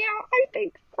Delisle. Yeah, I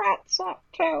think frats suck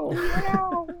too. You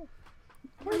know.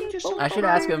 I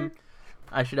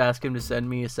should ask him to send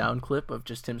me a sound clip of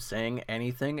just him saying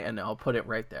anything, and I'll put it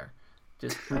right there.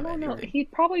 Just I don't know. anything.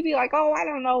 He'd probably be like, "Oh, I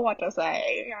don't know what to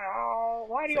say. You know,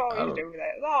 why do you It's like, always do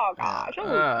this? Oh gosh, oh."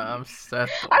 I'm Seth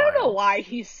the I don't know Wild. why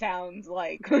he sounds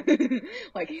like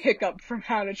like Hiccup from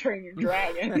How to Train Your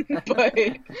Dragon, but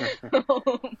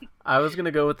I was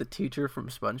gonna go with the teacher from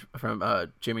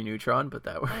Jimmy Neutron, but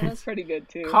that was that's pretty good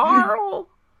too. Carl.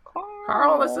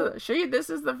 Carl, this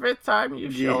is the 5th time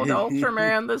you've showed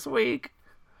Ultraman this week.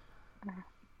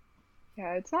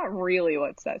 Yeah, it's not really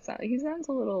what that sounds. He sounds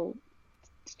a little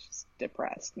just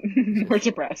depressed. We're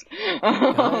depressed.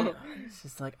 God, it's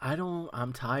just like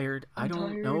I'm tired. I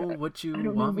don't know what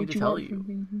you want me to tell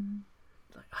you.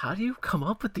 Like, how do you come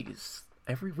up with these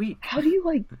every week? How do you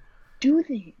like do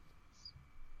things?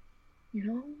 You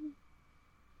know,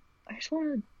 I just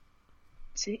want to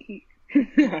see.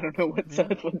 I don't know what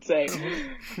Seth would say.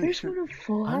 I just want to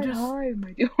fly high,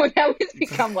 my dude. Now he's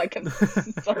become like a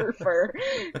surfer.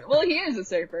 Well, he is a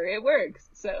surfer. It works.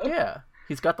 So yeah,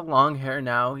 he's got the long hair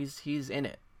now. He's in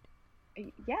it.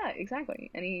 Yeah, exactly.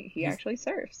 And he actually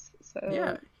surfs. So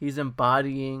yeah, he's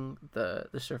embodying the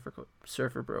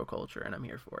surfer bro culture, and I'm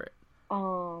here for it.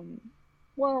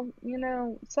 Well, you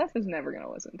know, Seth is never gonna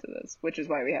listen to this, which is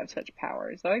why we have such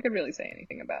power. So I could really say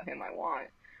anything about him I want.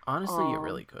 Honestly, you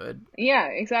really could. Yeah,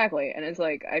 exactly. And it's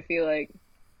like, I feel like,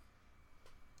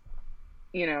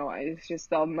 you know, it's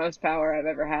just the most power I've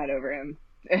ever had over him.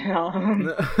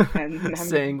 And I'm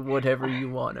saying whatever you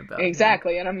want about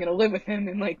exactly, and I'm gonna live with him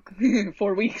in like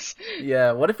 4 weeks.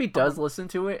 Yeah, what if he does listen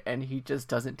to it and he just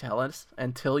doesn't tell us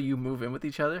until you move in with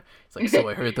each other? It's like, so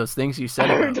I heard those things you said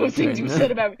about me.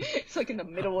 Said about me. It's like in the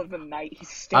middle of the night, he's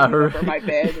standing over my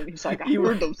bed, and he's like, I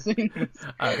heard those things.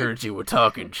 I heard you were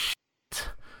talking shit.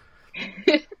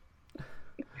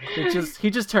 He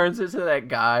just turns into that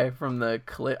guy from the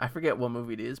clip. I forget what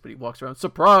movie it is, but he walks around,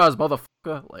 surprise,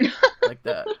 motherfucker, like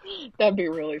that. That'd be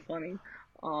really funny.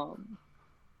 Oh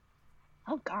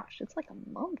gosh, it's like a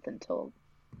month until.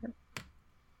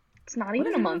 It's not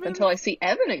even a month until I see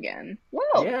Evan again.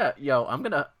 Whoa. Yeah, yo,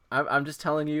 I'm just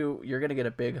telling you, you're gonna get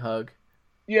a big hug.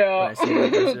 Yeah,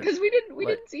 because we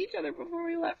didn't see each other before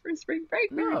we left for spring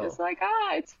break. We were just like,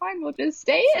 it's fine, we'll just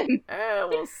stay in.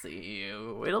 We'll see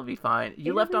you. It'll be fine.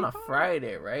 You left on a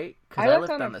Friday, right? I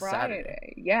left on a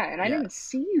Friday. Yeah, and I didn't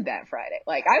see you that Friday.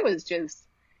 Like, I was just,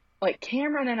 like,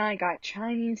 Cameron and I got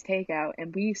Chinese takeout,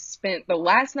 and we spent the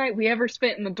last night we ever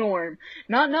spent in the dorm,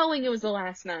 not knowing it was the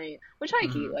last night, which I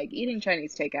keep, like, eating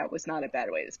Chinese takeout was not a bad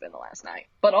way to spend the last night.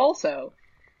 But also,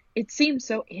 it seemed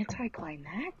so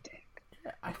anticlimactic.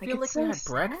 I feel like we had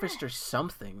breakfast or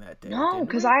something that day. No,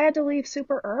 because I had to leave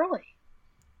super early.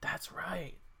 That's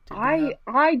right.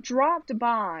 I dropped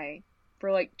by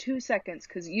for like 2 seconds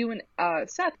because you and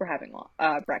Seth were having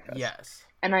breakfast. Yes.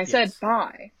 And I said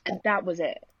bye, and that was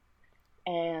it.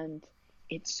 And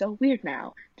it's so weird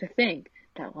now to think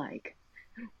that, like,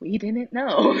 we didn't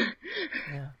know.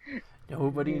 Yeah.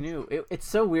 Nobody knew. It's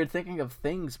so weird thinking of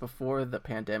things before the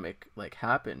pandemic, like,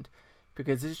 happened.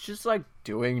 Because it's just like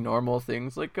doing normal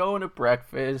things, like going to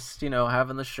breakfast, you know,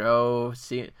 having the show,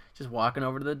 just walking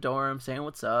over to the dorm, saying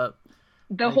what's up.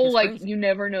 The like, whole, like, crazy. You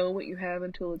never know what you have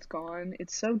until it's gone.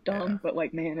 It's so dumb, but,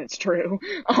 like, man, it's true.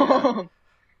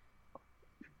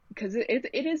 Because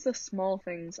it is the small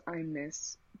things I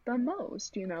miss the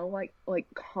most, you know, like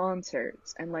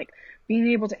concerts and, like, being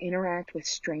able to interact with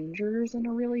strangers in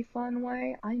a really fun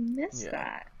way. I miss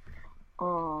that.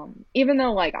 Even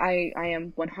though, like, I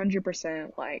am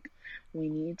 100% like, we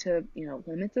need to, you know,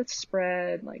 limit the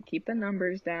spread, like, keep the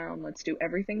numbers down, let's do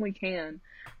everything we can.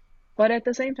 But at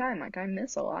the same time, like, I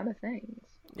miss a lot of things.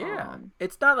 Yeah.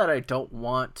 It's not that I don't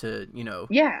want to, you know,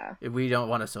 if we don't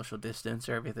want to social distance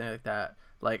or everything like that.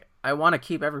 Like, I want to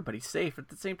keep everybody safe. At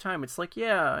the same time, it's like,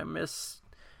 I miss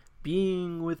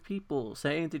being with people,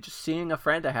 just seeing a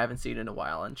friend I haven't seen in a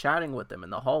while and chatting with them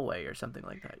in the hallway or something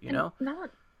like that, you know?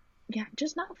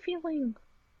 Just not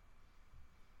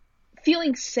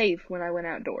feeling safe when I went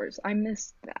outdoors. I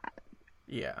missed that.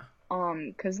 Yeah.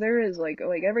 Because there is, like,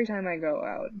 every time I go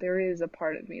out, there is a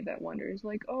part of me that wonders,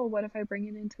 like, oh, what if I bring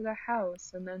it into the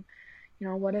house? And then, you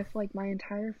know, what if, like, my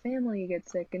entire family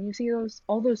gets sick? And you see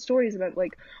all those stories about,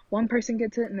 like, one person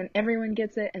gets it and then everyone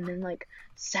gets it and then, like,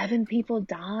 7 people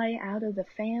die out of the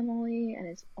family and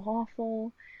it's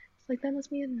awful. Like, that must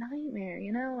be a nightmare,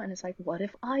 you know? And it's like, what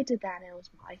if I did that and it was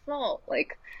my fault?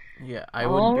 Like, yeah, I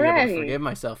wouldn't be able to forgive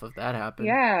myself if that happened.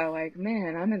 Yeah, like,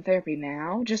 man, I'm in therapy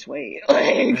now. Just wait.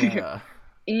 Like,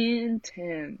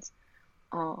 intense.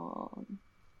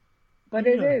 But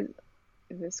it is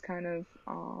this kind of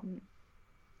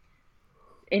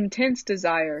intense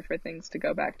desire for things to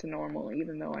go back to normal,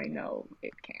 even though I know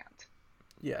it can't.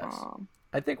 Yes.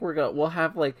 I think we'll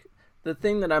have, like, the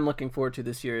thing that I'm looking forward to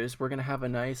this year is we're gonna have a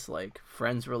nice like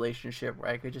friends relationship where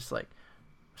I could just like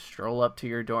stroll up to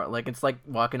your door, like it's like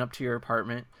walking up to your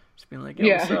apartment, just being like,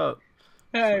 "Yo, what's up?"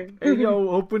 Hey. Like, hey, yo,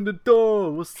 open the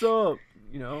door. What's up?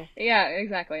 You know? Yeah,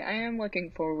 exactly. I am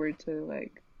looking forward to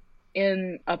like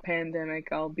in a pandemic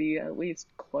I'll be at least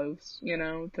close,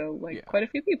 to like quite a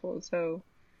few people. So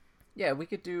yeah, we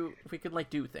could do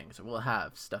things. We'll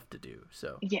have stuff to do.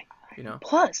 So yeah. You know.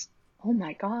 Plus, oh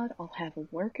my God, I'll have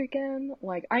work again.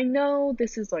 Like I know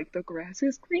this is like the grass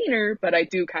is greener, but I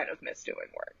do kind of miss doing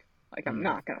work. Like I'm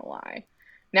not gonna lie.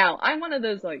 Now, I'm one of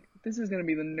those, like, this is going to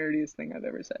be the nerdiest thing I've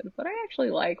ever said, but I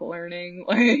actually like learning,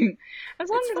 like, as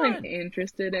long as I'm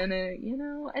interested in it,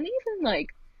 and even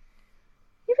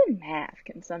math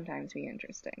can sometimes be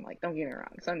interesting. Like, don't get me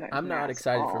wrong, sometimes I'm not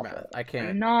excited for math. I can't.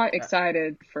 I'm not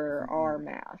excited for our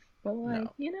math, but, like,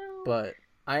 But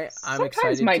I'm sometimes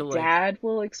excited my to, like... dad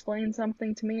will explain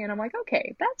something to me, and I'm like,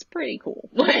 okay, that's pretty cool.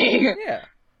 Like, yeah.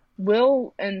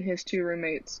 Will and his two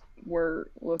roommates were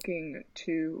looking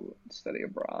to study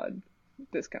abroad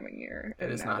this coming year. It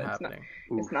is not happening.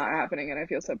 It's not happening, and I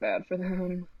feel so bad for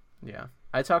them. Yeah.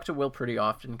 I talk to Will pretty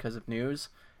often because of news,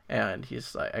 and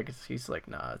he's like,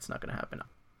 nah, it's not going to happen.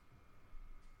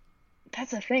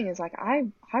 That's the thing, is like, I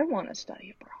want to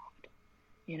study abroad,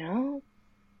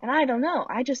 And I don't know.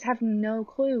 I just have no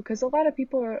clue, because a lot of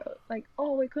people are like,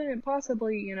 oh, it couldn't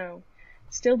possibly,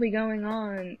 still be going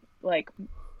on, like,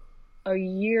 a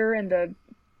year and a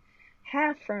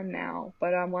half from now,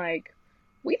 but I'm like,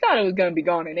 we thought it was gonna be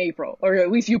gone in April, or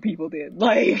at least you people did.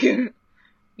 Like, we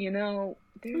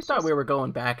thought we were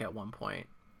going back at one point.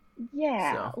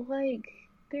 Yeah, so. Like,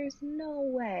 there's no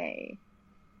way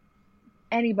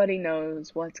anybody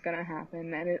knows what's gonna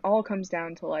happen, and it all comes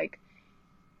down to like,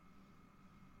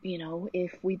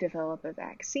 if we develop a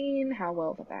vaccine, how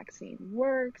well the vaccine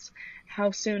works,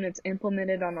 how soon it's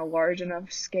implemented on a large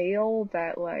enough scale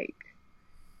that like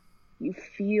you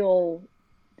feel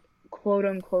quote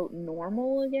unquote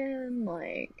normal again.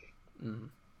 Like, I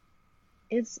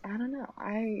don't know.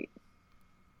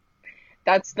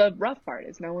 That's the rough part,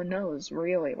 is no one knows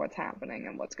really what's happening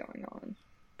and what's going on.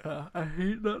 I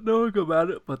hate not knowing about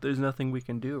it, but there's nothing we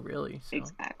can do really. So.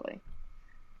 Exactly.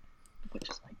 Which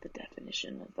is like the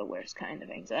definition of the worst kind of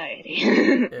anxiety.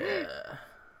 Yeah.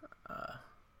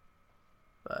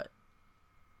 But.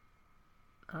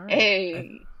 All right.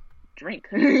 Hey. Drink.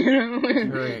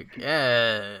 Drink.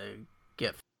 Yeah. Get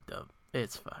f***ed up.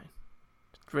 It's fine.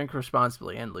 Drink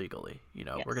responsibly and legally. Yes.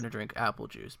 We're going to drink apple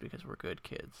juice because we're good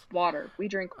kids. Water. We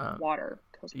drink water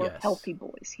because we're healthy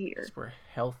boys here. Because we're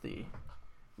healthy.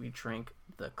 We drink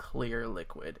the clear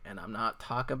liquid. And I'm not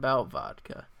talking about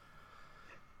vodka.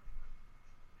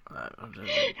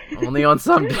 Only on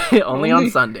Sunday. Only on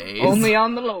Sundays. Only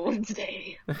on the Lord's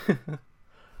Day.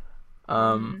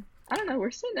 I don't know.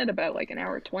 We're sitting at about like an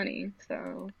hour 20,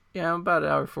 so. Yeah, I'm about an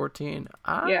hour 14.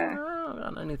 I don't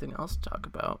got anything else to talk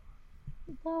about.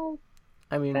 Well,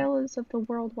 I mean, fellas of the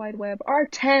World Wide Web, our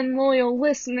 10 loyal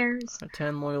listeners. Our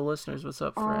 10 loyal listeners, what's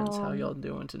up, friends? How y'all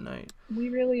doing tonight? We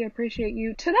really appreciate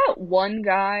you. To that one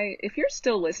guy, if you're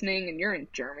still listening and you're in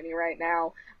Germany right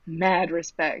now, mad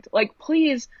respect. Like,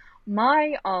 please,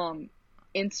 my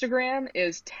Instagram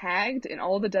is tagged in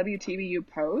all the WTBU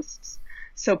posts.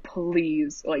 So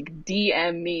please, like,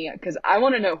 DM me, because I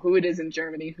want to know who it is in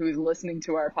Germany who's listening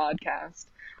to our podcast.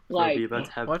 Like, are about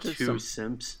to have two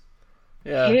simps.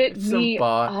 Yeah, hit me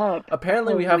up.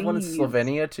 Apparently, we have one in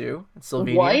Slovenia too.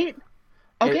 Slovenia. What?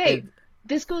 Okay,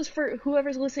 this goes for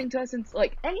whoever's listening to us, and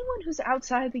like anyone who's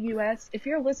outside the U.S. If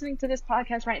you're listening to this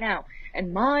podcast right now,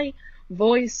 and my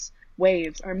voice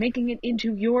waves are making it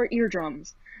into your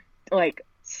eardrums, like,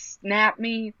 snap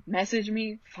me, message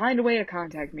me, find a way to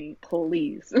contact me,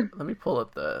 please. Let me pull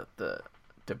up the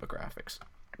demographics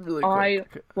really quick. I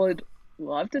would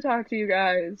love to talk to you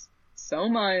guys so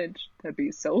much. That'd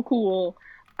be so cool.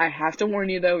 I have to warn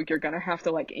you though, you're gonna have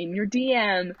to, like, in your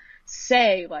DM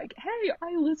say like, hey,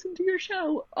 I listened to your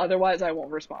show, otherwise I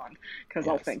won't respond because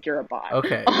I'll think you're a bot.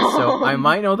 Okay, so I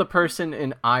might know the person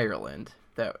in Ireland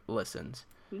that listens,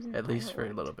 at least for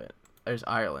a little bit. There's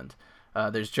Ireland.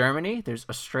 There's Germany, there's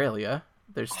Australia,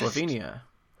 there's Slovenia.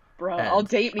 Bro, I'll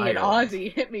date me in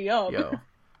Aussie. Hit me up. Yo,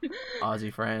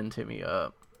 Aussie friend, hit me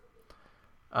up.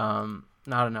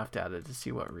 Not enough data to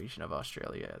see what region of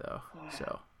Australia though.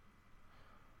 So,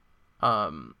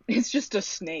 it's just a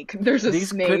snake. There's a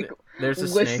snake. There's a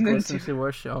snake listening to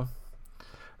our show.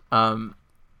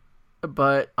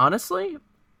 But honestly,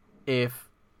 if,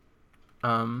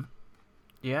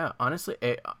 yeah, honestly,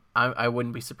 I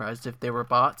wouldn't be surprised if they were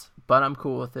bots, but I'm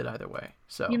cool with it either way.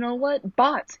 So, you know what?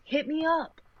 Bots, hit me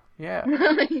up. Yeah.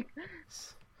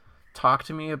 talk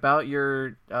to me about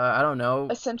your I don't know,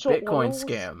 Essential Bitcoin oils?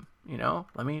 scam. You know,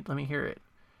 let me hear it.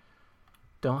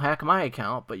 Don't hack my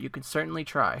account, but you can certainly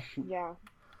try. Yeah.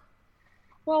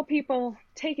 Well, people,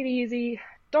 take it easy.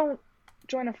 Don't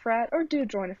join a frat, or do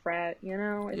join a frat. You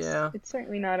know, it's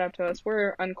certainly not up to us.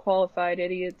 We're unqualified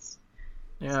idiots.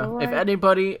 Yeah. So, If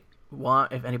anybody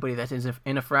that is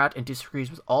in a frat and disagrees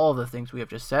with all the things we have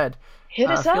just said, hit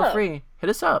us feel up. free. Hit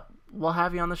us up. We'll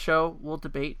have you on the show. We'll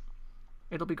debate.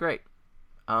 It'll be great.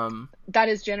 That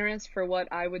is generous for what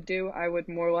I would do. I would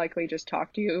more likely just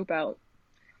talk to you about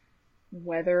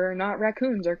whether or not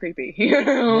raccoons are creepy. You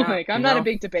know, Yeah, like, I'm not a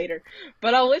big debater,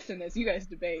 but I'll listen as you guys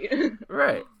debate.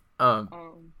 Right.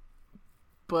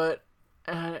 But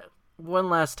one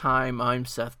last time, I'm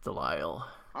Seth Delisle.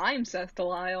 I'm Seth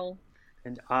Delisle.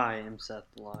 And I am Seth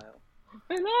Delisle.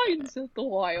 And I'm Seth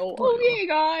Delisle. Okay,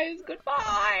 guys,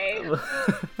 goodbye.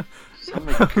 I'm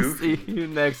like I'll goofy. see you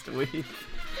next week.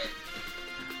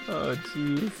 Oh,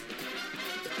 jeez.